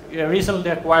is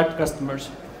recently acquired customers.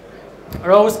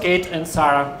 Rose, Kate, and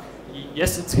Sarah.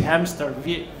 Yes, it's hamster.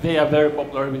 They are very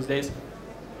popular these days.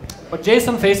 But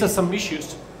Jason faces some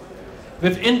issues.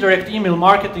 With indirect email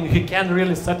marketing, he can't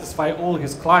really satisfy all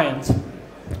his clients.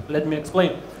 Let me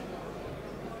explain.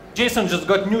 Jason just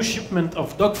got new shipment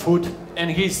of dog food, and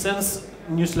he sends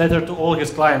newsletter to all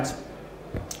his clients.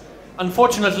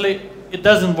 Unfortunately, it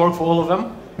doesn't work for all of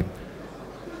them.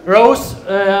 Rose,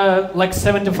 like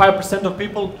 75% of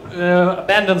people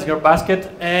abandons her basket,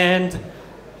 and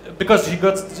because she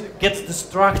gets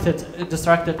distracted,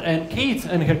 and Kate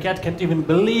and her cat can't even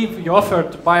believe you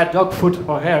offered to buy a dog food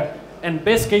for her. And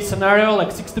best case scenario, like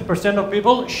 60% of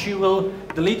people, she will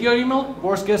delete your email.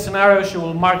 Worst case scenario, she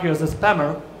will mark you as a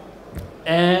spammer.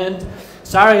 And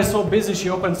Sarah is so busy, she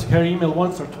opens her email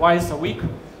once or twice a week,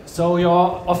 so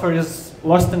your offer is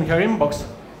lost in her inbox.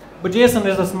 But Jason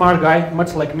is a smart guy,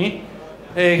 much like me.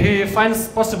 He finds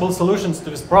possible solutions to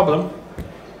this problem.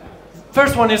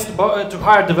 First one is to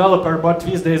hire a developer, but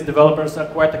these days developers are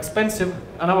quite expensive.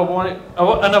 Another one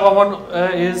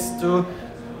is to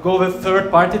go with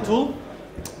third-party tool,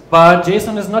 but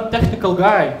Jason is not technical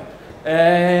guy,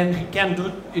 and he can't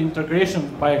do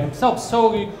integration by himself,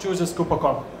 so he chooses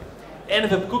Kupo.co. And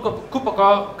with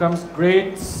Kupo.co comes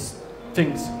great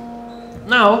things.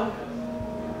 Now,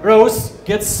 Rose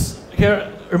gets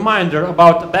her reminder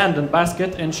about abandoned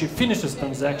basket and she finishes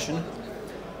transaction.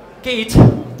 Kate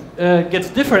gets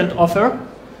different offer,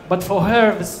 but for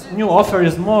her this new offer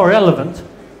is more relevant.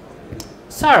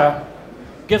 Sarah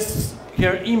gets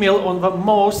her email on the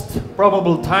most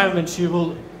probable time when she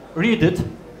will read it.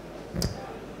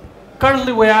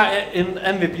 Currently we are in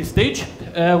MVP stage.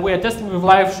 We are testing with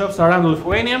live shops around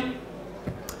Lithuania.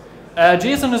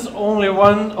 Jason is only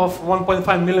one of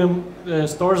 1.5 million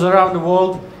stores around the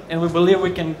world, and we believe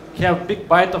we can have a big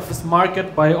bite of this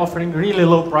market by offering really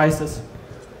low prices.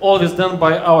 All this done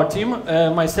by our team.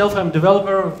 Myself, I'm a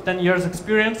developer with 10 years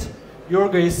experience.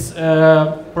 Jurga is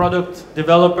product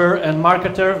developer and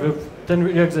marketer with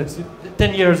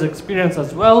 10 years experience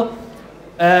as well.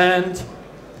 And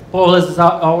Paul is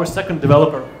our second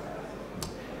developer.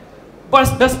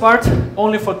 But best part,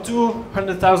 only for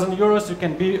 200,000 euros you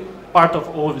can be part of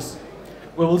all this.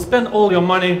 We will spend all your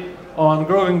money on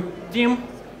growing team,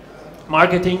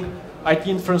 marketing, IT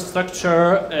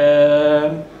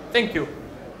infrastructure. Thank you.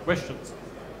 Questions?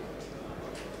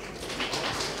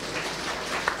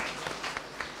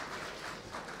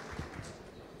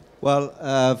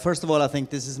 Well, first of all, I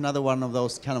think this is another one of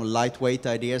those kind of lightweight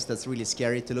ideas that's really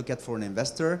scary to look at for an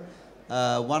investor.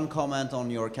 One comment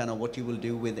on your kind of what you will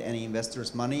do with any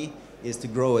investor's money is to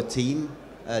grow a team.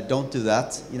 Don't do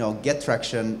that. You know, get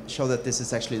traction, show that this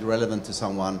is actually relevant to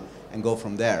someone, and go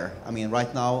from there. I mean,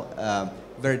 right now,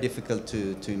 very difficult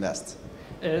to invest.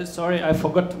 Sorry, I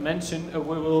forgot to mention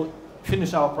we will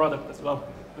finish our product as well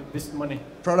with this money.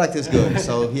 Product is good,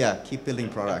 so yeah, keep building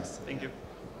products. Thank you.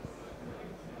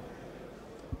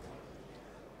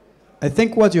 I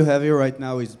think what you have here right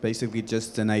now is basically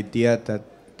just an idea that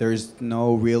there's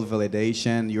no real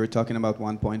validation. You're talking about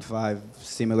 1.5,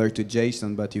 similar to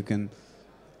JSON, but you can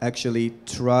actually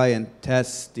try and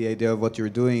test the idea of what you're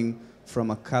doing from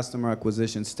a customer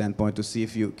acquisition standpoint to see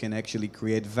if you can actually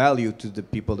create value to the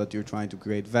people that you're trying to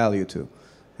create value to.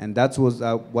 And that was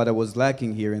what I was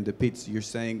lacking here in the pitch. You're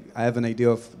saying, I have an idea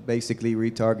of basically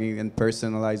retargeting and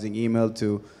personalizing email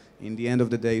to, in the end of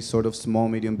the day, sort of small,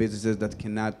 medium businesses that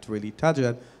cannot really touch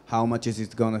that. How much is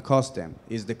it going to cost them?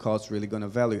 Is the cost really going to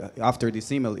value? After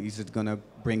this email, is it going to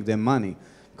bring them money?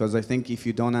 Because I think if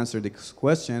you don't answer this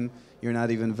question, you're not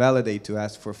even validated to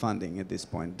ask for funding at this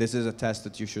point. This is a test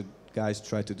that you should, guys,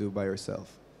 try to do by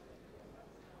yourself.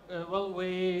 Well,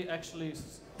 we actually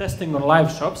testing on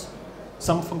live shops,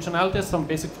 some functionalities, some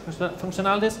basic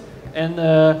functionalities, and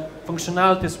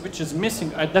functionalities which is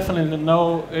missing. I definitely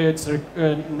know it's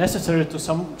necessary to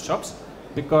some shops,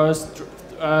 because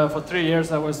for 3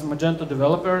 years I was Magento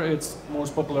developer. It's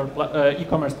most popular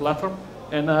e-commerce platform,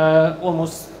 and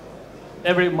almost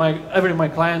every my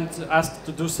client asked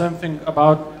to do something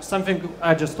about something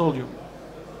I just told you,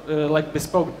 like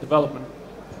bespoke development.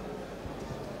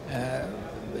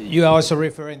 You are also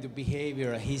referring to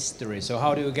behavior history. So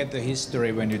how do you get the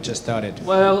history when you just started?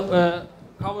 Well,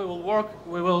 how we will work,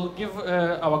 we will give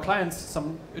our clients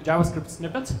some JavaScript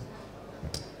snippets.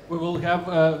 We will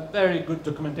have very good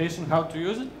documentation how to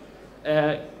use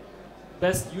it.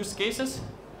 Best use cases.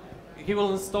 He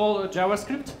will install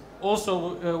JavaScript.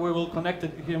 Also, we will connect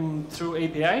him through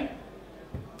API.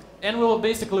 And we will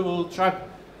basically track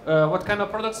what kind of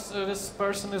products this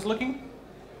person is looking.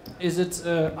 Is it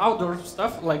outdoor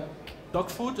stuff like dog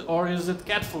food, or is it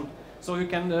cat food? So you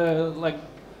can like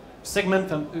segment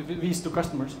these two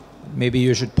customers. Maybe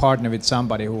you should partner with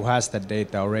somebody who has that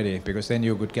data already, because then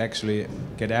you could actually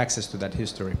get access to that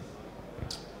history.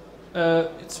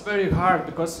 It's very hard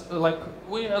because like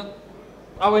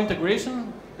our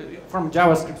integration from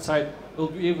JavaScript side will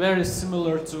be very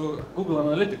similar to Google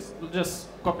Analytics. We'll just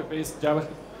copy paste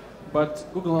JavaScript. But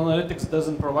Google Analytics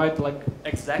doesn't provide like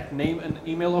exact name and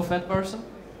email of that person.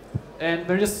 And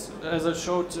there is, as I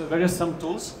showed, there is some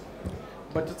tools,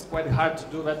 but it's quite hard to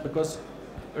do that because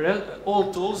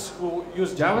all tools who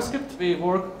use JavaScript, we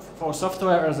work for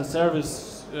software as a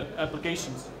service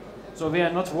applications. So we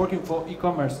are not working for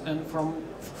e-commerce, and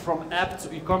from app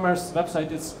to e-commerce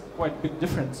website is quite big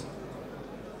difference.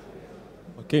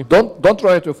 Okay. Don't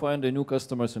try to find new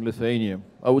customers in Lithuania.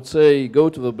 I would say go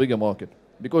to the bigger market.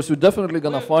 Because you're definitely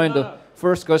going to find the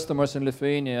first customers in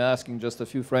Lithuania asking just a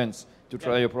few friends to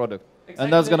try your product. Exactly.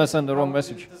 And that's going to send the wrong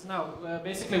message.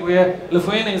 Basically,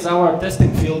 Lithuania is our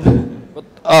testing field.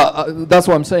 But that's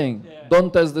what I'm saying. Yeah.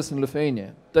 Don't test this in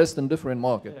Lithuania. Test in different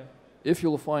market. Yeah. If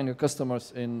you'll find your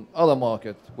customers in other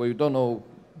market where you don't know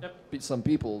some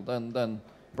people, then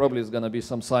probably it's going to be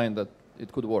some sign that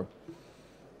it could work.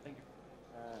 Thank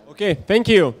you. Okay, thank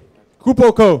you.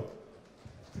 Kupoko.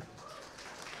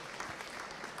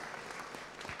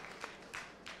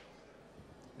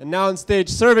 And now on stage,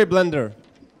 Survey Blender.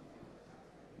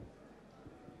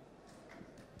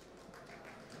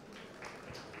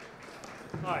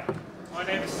 Hi, my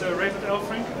name is Raymond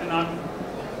Elfrink, and I'm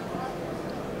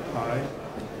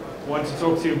want to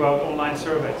talk to you about online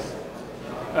surveys.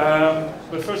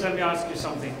 But first let me ask you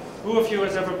something. Who of you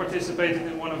has ever participated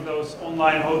in one of those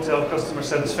online hotel customer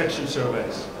satisfaction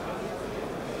surveys?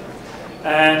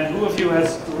 And who of you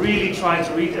has really tried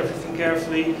to read everything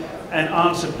carefully and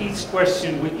answered each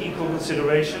question with equal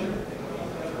consideration?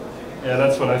 Yeah,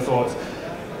 that's what I thought.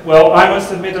 Well, I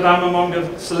must admit that I'm among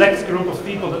the select group of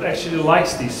people that actually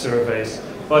likes these surveys.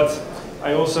 But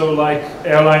I also like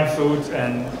airline food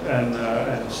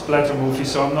and splatter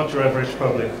movies, so I'm not your average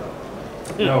public.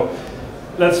 No.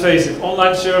 Let's face it,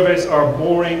 online surveys are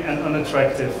boring and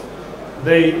unattractive.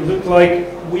 They look like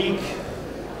weak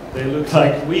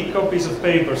copies of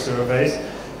paper surveys,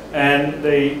 and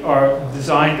they are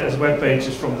designed as web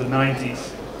pages from the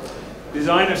 90s.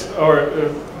 Designers or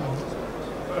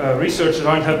researchers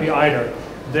aren't happy either.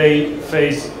 They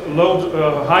face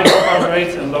high dropout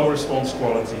rates and low response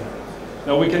quality.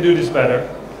 Now we can do this better.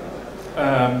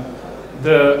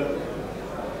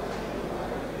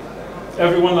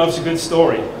 Everyone loves a good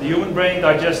story. The human brain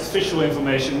digests visual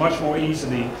information much more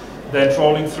easily than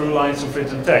trawling through lines of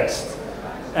written text.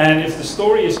 And if the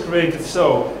story is created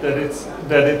so that it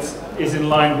is in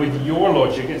line with your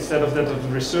logic instead of that of the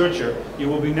researcher, you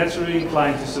will be naturally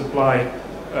inclined to supply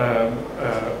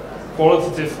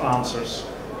qualitative answers.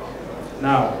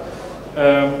 Now,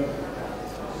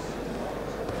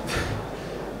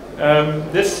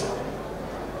 this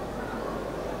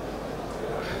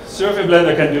Survey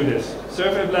Blender can do this.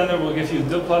 Survey Blender will give you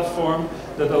the platform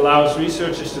that allows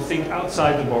researchers to think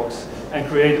outside the box and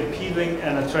create appealing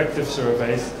and attractive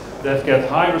surveys that get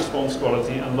high response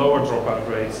quality and lower dropout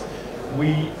rates.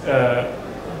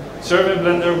 Survey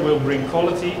Blender will bring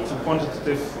quality to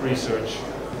quantitative research.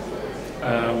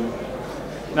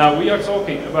 Now we are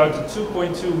talking about a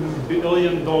 $2.2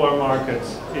 billion market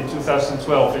in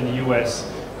 2012 in the US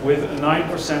with a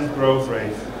 9% growth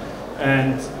rate.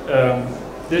 And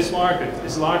this market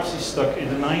is largely stuck in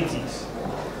the 90s.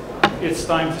 It's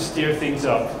time to steer things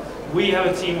up. We have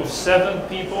a team of 7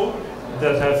 people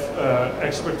that have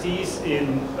expertise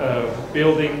in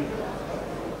building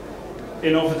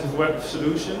innovative web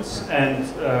solutions and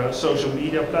social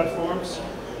media platforms.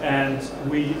 And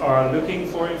we are looking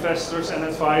for investors and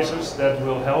advisors that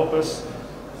will help us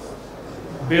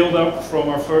build up from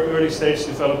our early stage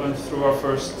development through our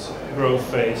first growth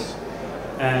phase.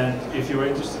 And if you're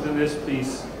interested in this,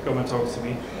 please come and talk to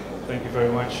me. Thank you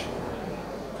very much.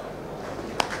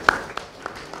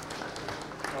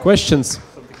 Questions?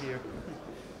 Something here.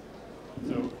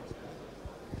 So.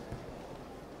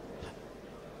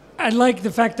 I like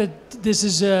the fact that this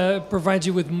is provides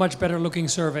you with much better looking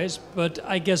surveys, but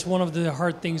I guess one of the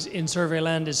hard things in survey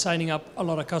land is signing up a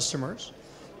lot of customers.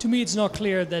 To me, it's not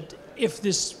clear that if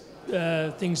this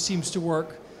thing seems to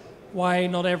work, why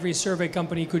not every survey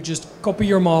company could just copy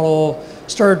your model,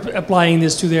 start applying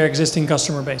this to their existing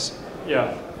customer base?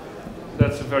 Yeah,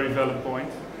 that's a very valid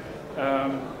point.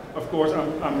 Of course,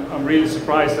 I'm really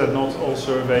surprised that not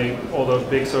all those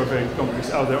big survey companies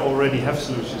out there already have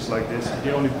solutions like this.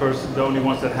 The only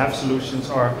ones that have solutions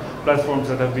are platforms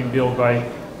that have been built by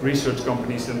research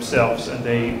companies themselves, and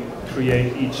they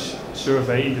create each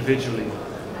survey individually.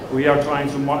 We are trying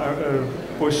to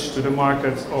push to the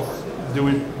market of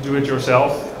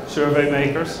do-it-yourself survey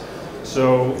makers.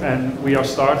 So, and we are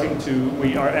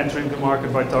entering the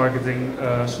market by targeting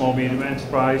small, medium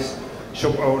enterprise,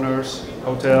 shop owners,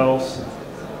 hotels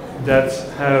that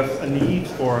have a need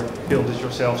for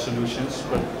build-it-yourself solutions,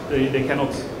 but they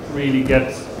cannot really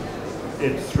get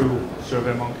it through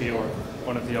SurveyMonkey or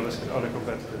one of the other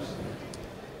competitors.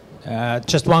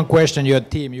 Just one question, your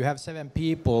team. You have 7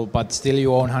 people, but still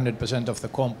you own 100% of the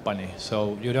company.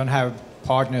 So you don't have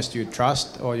partners you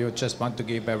trust, or you just want to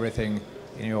keep everything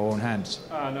in your own hands?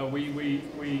 No, we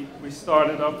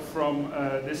started up from,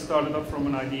 this started up from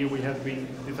an idea we have been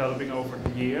developing over the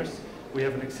years. We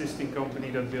have an existing company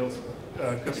that builds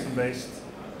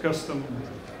custom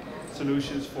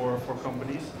solutions for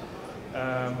companies.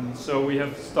 So we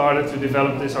have started to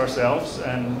develop this ourselves,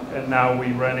 and now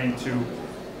we ran into,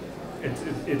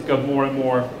 it got more and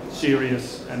more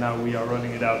serious, and now we are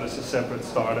running it out as a separate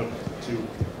startup to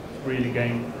really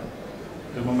gain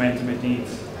the momentum it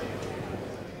needs.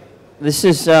 This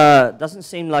is, doesn't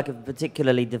seem like a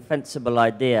particularly defensible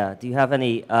idea. Do you have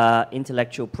any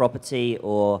intellectual property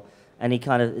or any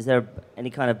kind of, is there any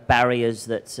kind of barriers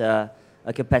that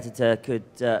a competitor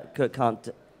can't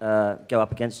go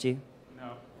up against you?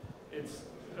 No, it's,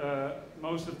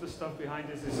 most of the stuff behind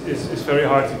this is very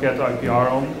hard to get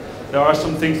IPR on. There are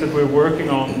some things that we're working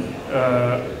on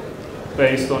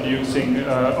based on using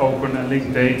open and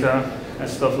linked data and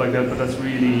stuff like that, but that's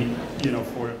really, you know,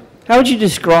 for... How would you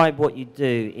describe what you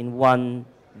do in one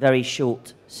very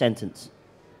short sentence.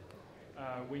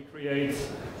 We create...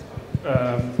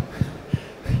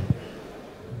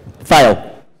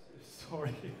 Fail.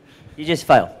 Sorry. You just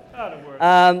fail. Ah, the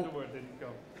word didn't come.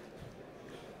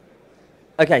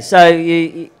 Okay, so do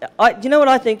you know what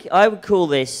I think? I would call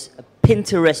this a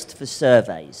Pinterest for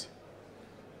surveys.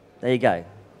 There you go.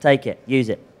 Take it. Use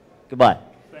it. Goodbye.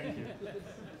 Thank you.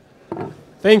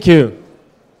 Thank you.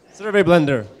 Survey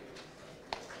Blender.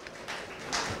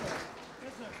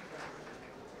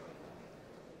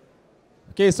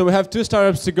 Okay, so we have 2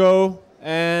 startups to go,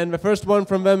 and the first one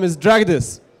from them is Drag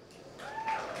This.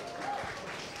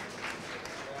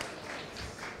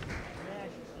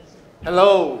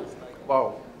 Hello.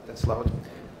 Wow, that's loud.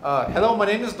 Hello, my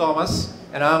name is Thomas,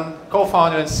 and I'm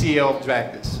co-founder and CEO of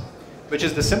Drag This, which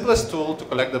is the simplest tool to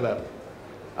collect the web.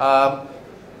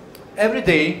 Every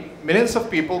day, millions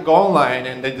of people go online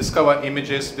and they discover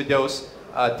images, videos,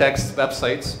 text,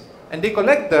 websites, and they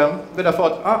collect them with a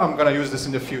thought, oh, I'm going to use this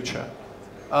in the future.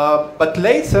 But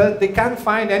later, they can't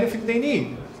find anything they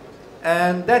need.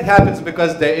 And that happens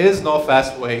because there is no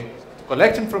fast way to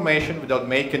collect information without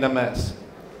making a mess.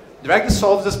 Drag This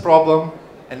solves this problem,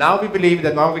 and now we believe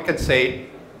that now we can say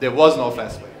there was no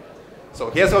fast way.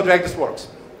 So here's how Drag This works.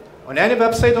 On any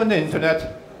website on the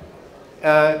internet,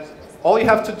 all you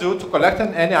have to do to collect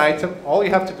any item, all you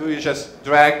have to do is just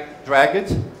drag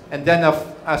it, and then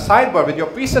a sidebar with your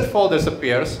preset folders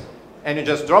appears, and you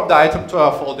just drop the item to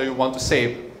a folder you want to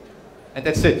save. And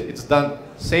that's it. It's done.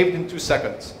 Saved in 2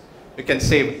 seconds. You can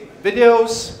save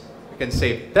videos, you can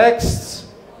save texts,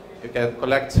 you can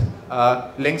collect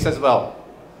links as well.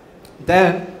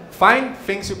 Then find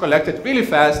things you collected really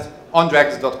fast on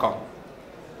dragthis.com.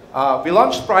 We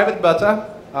launched private beta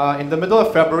in the middle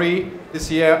of February this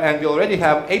year, and we already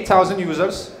have 8,000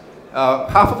 users.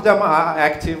 Half of them are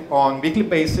active on a weekly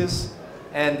basis,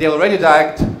 and they already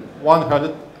dragged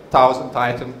 100,000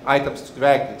 items to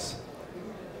Drag This.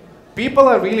 People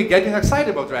are really getting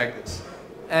excited about Drag This,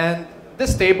 and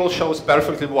this table shows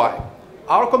perfectly why.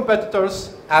 Our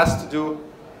competitors asked to do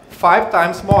 5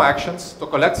 times more actions to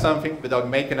collect something without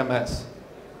making a mess.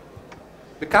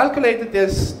 We calculated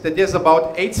this, that there's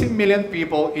about 18 million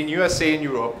people in USA and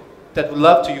Europe that would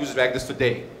love to use Drag This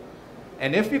today.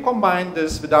 And if we combine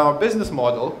this with our business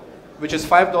model, which is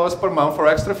 $5 per month for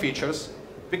extra features,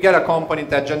 we get a company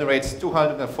that generates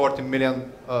 $240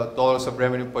 million of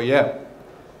revenue per year.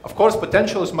 Of course,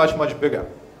 potential is much, much bigger.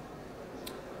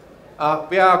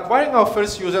 We are acquiring our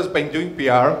first users by doing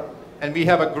PR, and we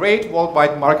have a great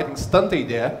worldwide marketing stunt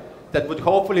idea that would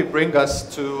hopefully bring us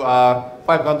to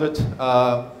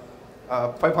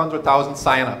 500,000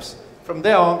 signups. From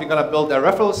there on, we're going to build a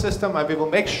referral system, and we will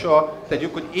make sure that you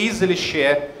could easily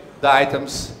share the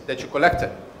items that you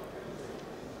collected.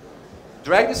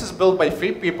 Drag This is built by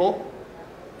 3 people,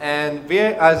 and we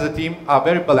as a team are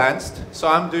very balanced. So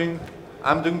I'm doing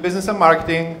business and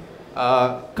marketing,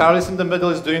 Carl is in the middle,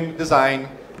 is doing design,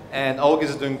 and Og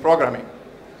is doing programming.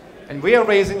 And we are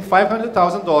raising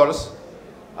 $500,000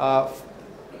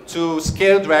 to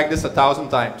scale Drag This 1,000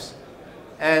 times.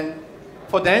 And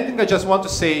for the ending, I just want to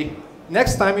say,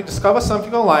 next time you discover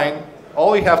something online,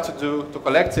 all you have to do to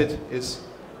collect it is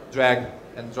drag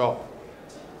and drop.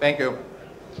 Thank you.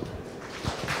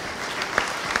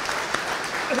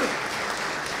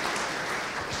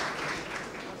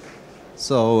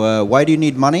 So why do you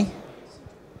need money?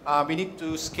 We need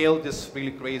to scale this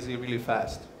really crazy, really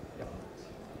fast. Yeah.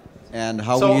 And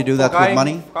how will you do that with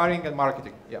money? Hiring and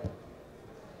marketing, yeah.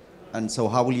 And so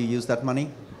how will you use that money?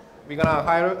 We're going to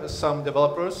hire some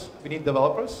developers. We need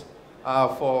developers.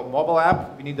 For mobile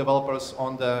app, we need developers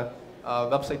on the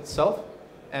website itself.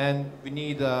 And we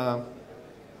need to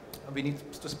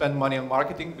spend money on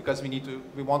marketing because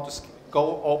we want to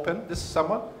go open this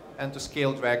summer and to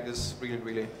scale Drag This really,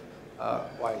 really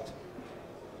wide.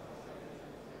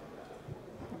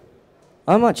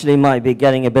 I'm actually might be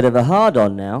getting a bit of a hard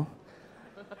on now.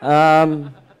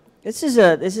 This is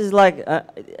like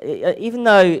even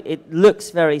though it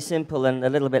looks very simple and a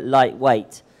little bit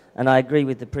lightweight, and I agree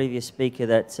with the previous speaker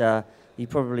that you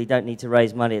probably don't need to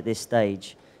raise money at this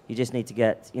stage. You just need to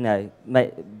get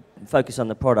focus on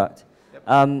the product.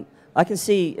 Yep. I can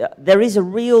see there is a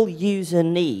real user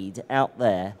need out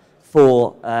there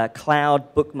for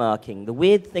cloud bookmarking. The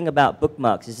weird thing about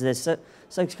bookmarks is they're so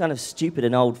kind of stupid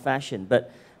and old-fashioned,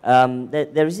 but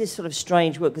there is this sort of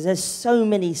strange work because there's so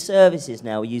many services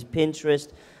now. We use Pinterest,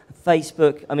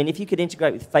 Facebook. I mean, if you could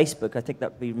integrate with Facebook, I think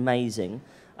that would be amazing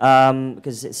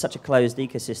because it's such a closed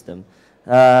ecosystem.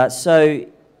 So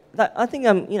I think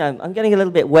I'm getting a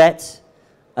little bit wet.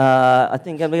 I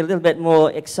think I'm a little bit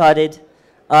more excited.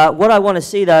 What I want to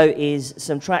see, though, is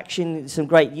some traction, some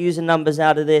great user numbers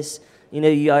out of this. You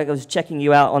know, I was checking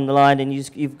you out on the line, and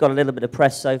you've got a little bit of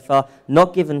press so far.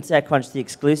 Not given TechCrunch the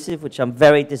exclusive, which I'm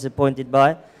very disappointed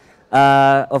by,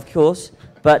 of course.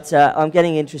 But I'm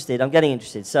getting interested.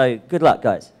 So good luck,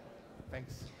 guys.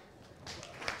 Thanks.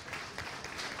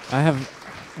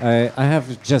 I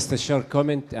have just a short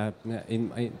comment.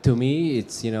 To me,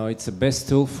 it's it's the best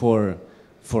tool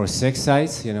for sex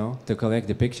sites, to collect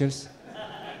the pictures.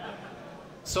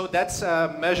 So that's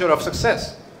a measure of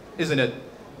success, isn't it?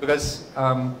 Because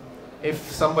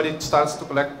if somebody starts to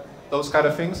collect those kind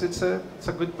of things, it's a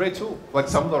great tool, like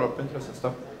Tumblr or Pinterest and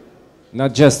stuff.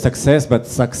 Not just success, but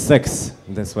success.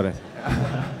 That's what I.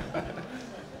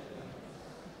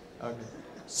 Okay.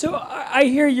 So I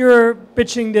hear you're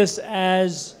pitching this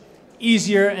as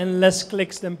easier and less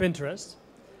clicks than Pinterest.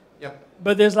 Yep.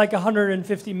 But there's like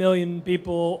 150 million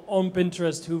people on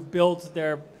Pinterest who've built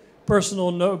their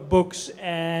personal notebooks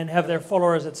and have their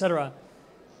followers, etc.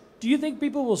 Do you think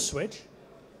people will switch?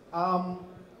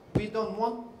 We don't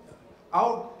want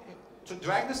to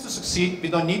drag this to succeed. We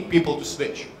don't need people to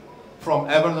switch from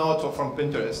Evernote or from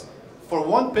Pinterest. For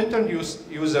one Pinterest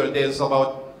user, there's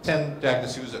about 10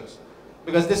 Dragnis users,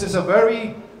 because this is a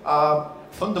very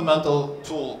fundamental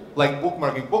tool, like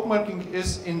bookmarking. Bookmarking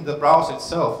is in the browser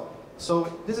itself, so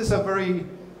this is a very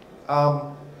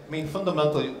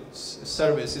fundamental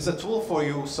service. It's a tool for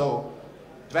you. So,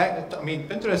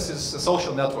 Pinterest is a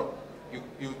social network.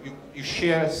 You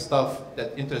share stuff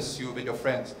that interests you with your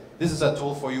friends. This is a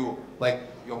tool for you, like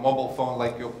your mobile phone,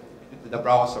 like the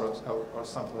browser or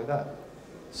something like that.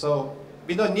 So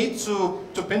we don't need to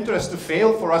Pinterest to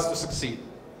fail for us to succeed.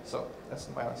 So that's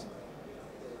my answer.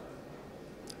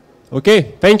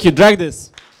 Okay, thank you. Drag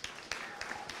this.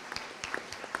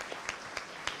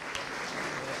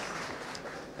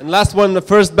 And last one, the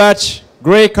first batch,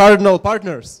 Grey Cardinal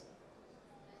Partners.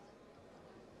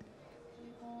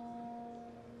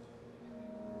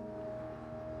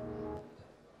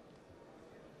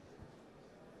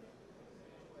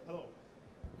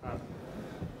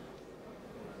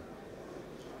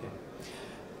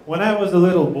 When I was a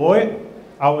little boy,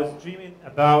 I was dreaming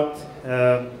about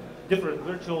different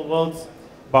virtual worlds,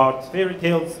 about fairy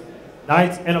tales,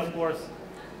 knights, and of course,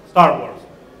 Star Wars.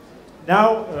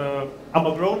 Now, I'm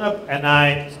a grown-up and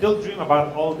I still dream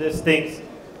about all these things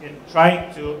in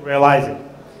trying to realize it.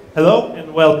 Hello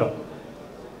and welcome.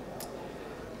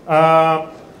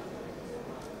 Now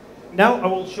I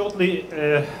will show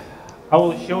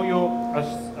you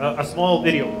a small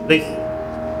video, please.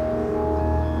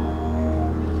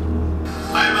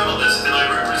 I'm Emelis and I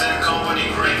represent company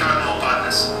Grey Cardinal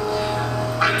Partners.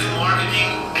 I do marketing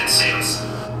and sales.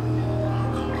 Our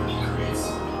company creates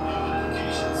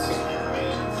applications,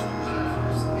 innovations,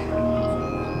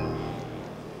 platforms.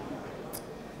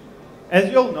 As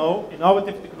you all know,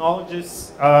 innovative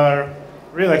technologies are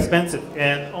really expensive,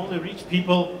 and only rich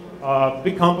people,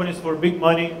 big companies for big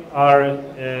money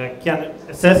can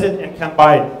access it and can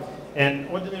buy it. And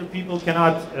ordinary people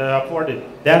cannot afford it.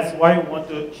 That's why we want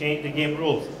to change the game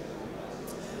rules.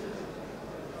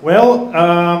 Well,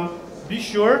 be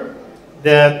sure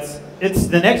that it's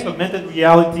the next augmented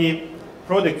reality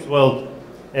products world.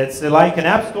 It's like an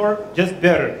app store, just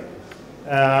better.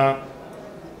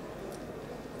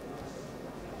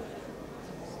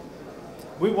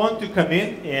 We want to come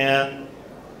in and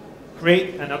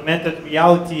create an augmented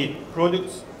reality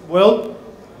products world,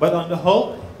 but on the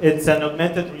whole, it's an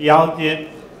augmented reality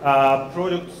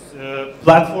products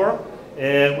platform,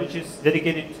 which is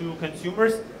dedicated to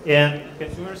consumers and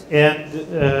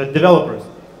developers.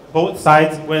 Both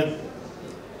sides win.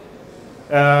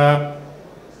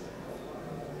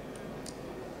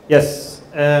 Yes.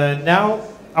 Now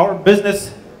our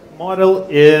business model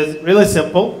is really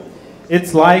simple.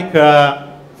 It's like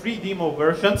free demo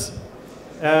versions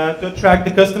to attract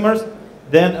the customers,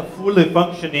 then a fully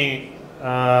functioning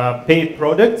paid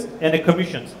products and the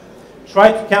commissions.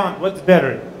 Try to count what's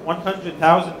better,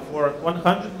 100,000 for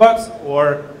 $100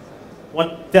 or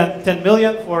 10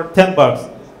 million for $10.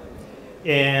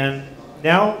 And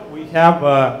now we have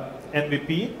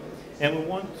MVP, and we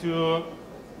want to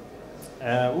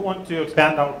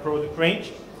expand our product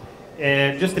range.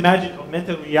 And just imagine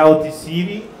augmented reality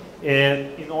CV,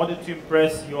 and in order to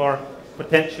impress your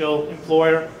potential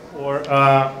employer or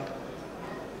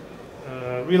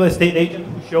real estate agent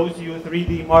who shows you a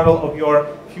 3D model of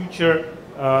your future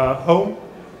home.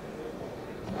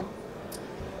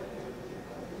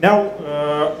 Now,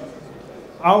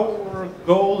 our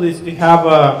goal is to have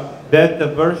a beta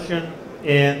version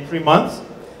in 3 months,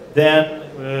 then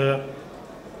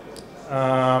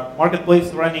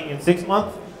marketplace running in 6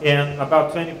 months, and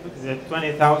about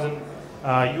 20,000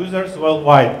 users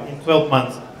worldwide in 12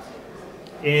 months.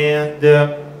 And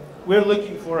we're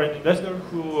looking for an investor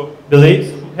who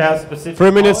believes, who has specific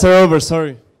 3 minutes are over,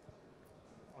 sorry.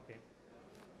 Okay.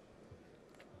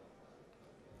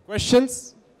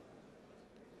 Questions?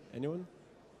 Anyone?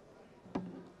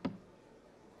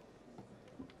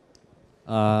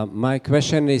 My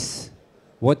question is,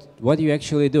 what do you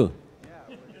actually do?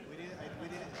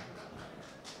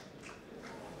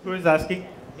 Who is asking?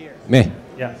 Here. Me.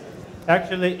 Yeah.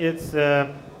 Actually, it's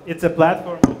a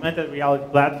platform, augmented reality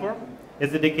platform.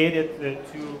 It's dedicated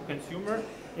to consumer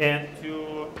and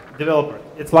to developer.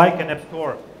 It's like an app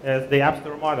store, as the app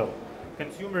store model.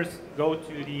 Consumers go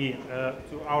to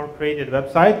our created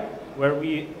website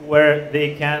where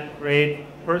they can create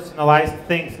personalized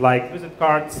things like visit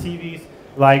cards, CVs,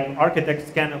 like architects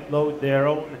can upload their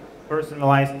own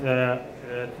personalized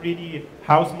 3D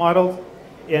house models,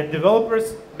 and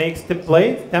developers make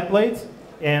templates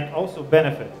and also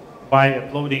benefit by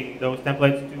uploading those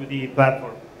templates to the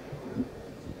platform.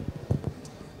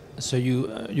 So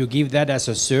you give that as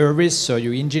a service, so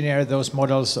you engineer those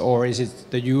models, or is it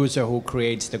the user who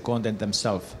creates the content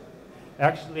themselves?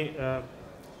 Actually,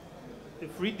 the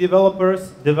free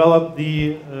developers develop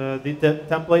the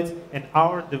templates, and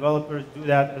our developers do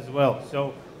that as well.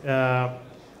 So,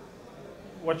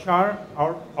 which are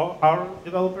our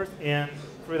developers, and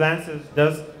freelancers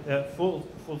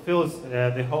fulfills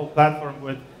the whole platform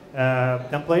with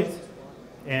templates,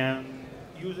 and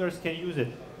users can use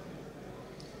it.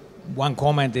 One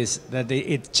comment is that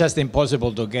it's just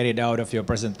impossible to get it out of your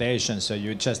presentation, so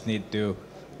you just need to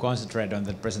concentrate on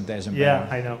the presentation. Yeah,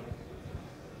 I know.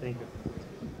 Thank you.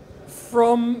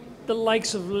 From the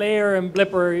likes of Layer and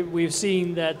Blipper, we've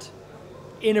seen that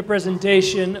in a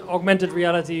presentation, augmented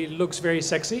reality looks very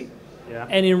sexy. Yeah.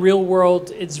 And in real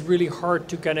world, it's really hard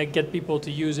to kind of get people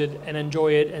to use it and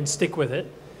enjoy it and stick with it.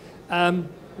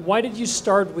 Why did you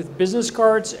start with business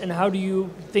cards, and how do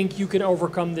you think you can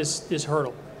overcome this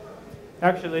hurdle?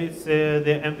 Actually, it's the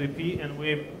MVP, and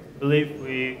we believe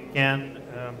we can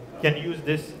use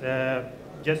this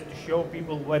just to show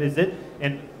people what is it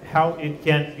and how it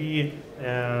can be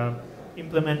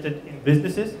implemented in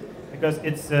businesses, because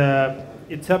it's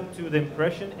up to the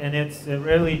impression, and it's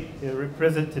really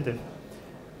representative.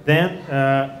 Then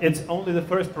it's only the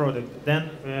first product.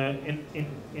 Then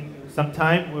in some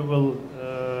time we will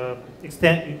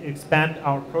expand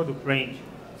our product range.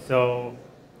 So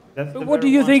that's. But what do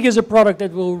you think is a product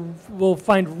that will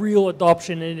find real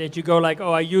adoption, and that you go like,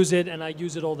 oh, I use it and I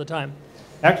use it all the time?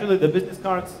 Actually, the business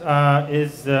cards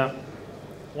is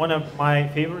one of my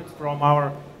favorites from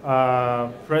our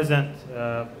present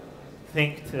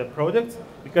thinked products,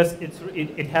 because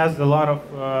it has a lot of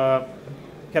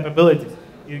capabilities.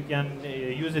 You can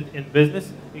use it in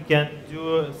business. You can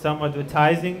do some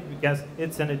advertising, because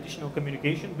it's an additional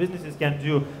communication. Businesses can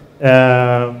do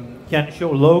can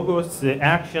show logos,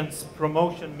 actions,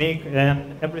 promotion, make,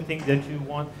 and everything that you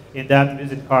want in that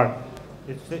visit card.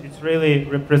 It's really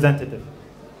representative.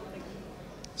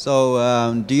 So,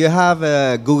 do you have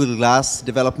a Google Glass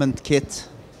development kit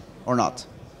or not?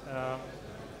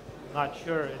 Not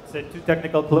sure. It's a too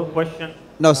technical question.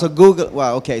 No, so Google.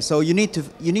 Well, okay. So you need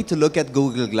to look at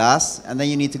Google Glass, and then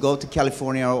you need to go to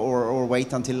California or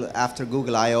wait until after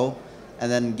Google I/O,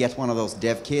 and then get one of those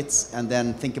dev kits, and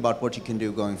then think about what you can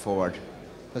do going forward,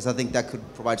 because I think that could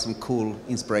provide some cool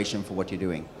inspiration for what you're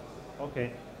doing.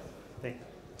 Okay. Thank you.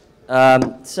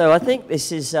 So I think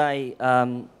this is a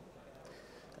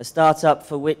startup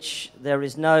for which there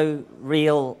is no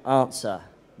real answer.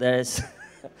 There's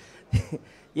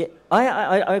yeah,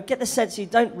 I get the sense you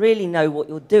don't really know what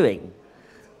you're doing.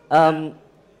 Do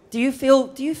you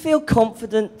feel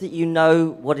confident that you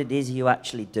know what it is you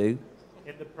actually do?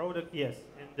 In the product, yes.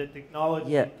 In the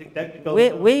technology, Yeah. technical.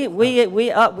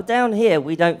 We up down here.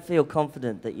 We don't feel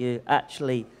confident that you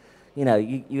actually,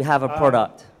 you have a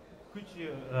product. Could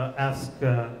you ask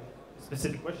a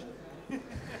specific question?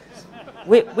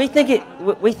 We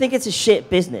think it's a shit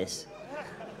business.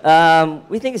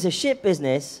 We think it's a shit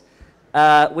business,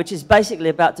 which is basically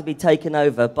about to be taken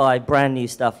over by brand new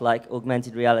stuff like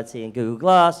augmented reality and Google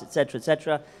Glass, etc.,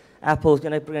 etc. Apple's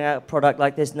going to bring out a product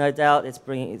like this, no doubt. It's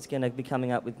going to be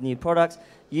coming up with new products.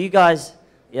 You guys,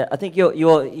 yeah, I think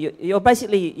you're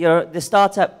basically the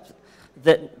startup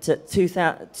that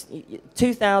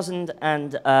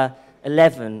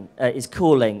 2011 is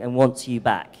calling and wants you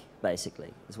back.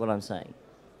 Basically, is what I'm saying.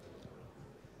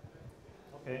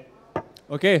 Okay.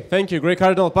 Okay, thank you. Great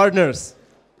Cardinal Partners.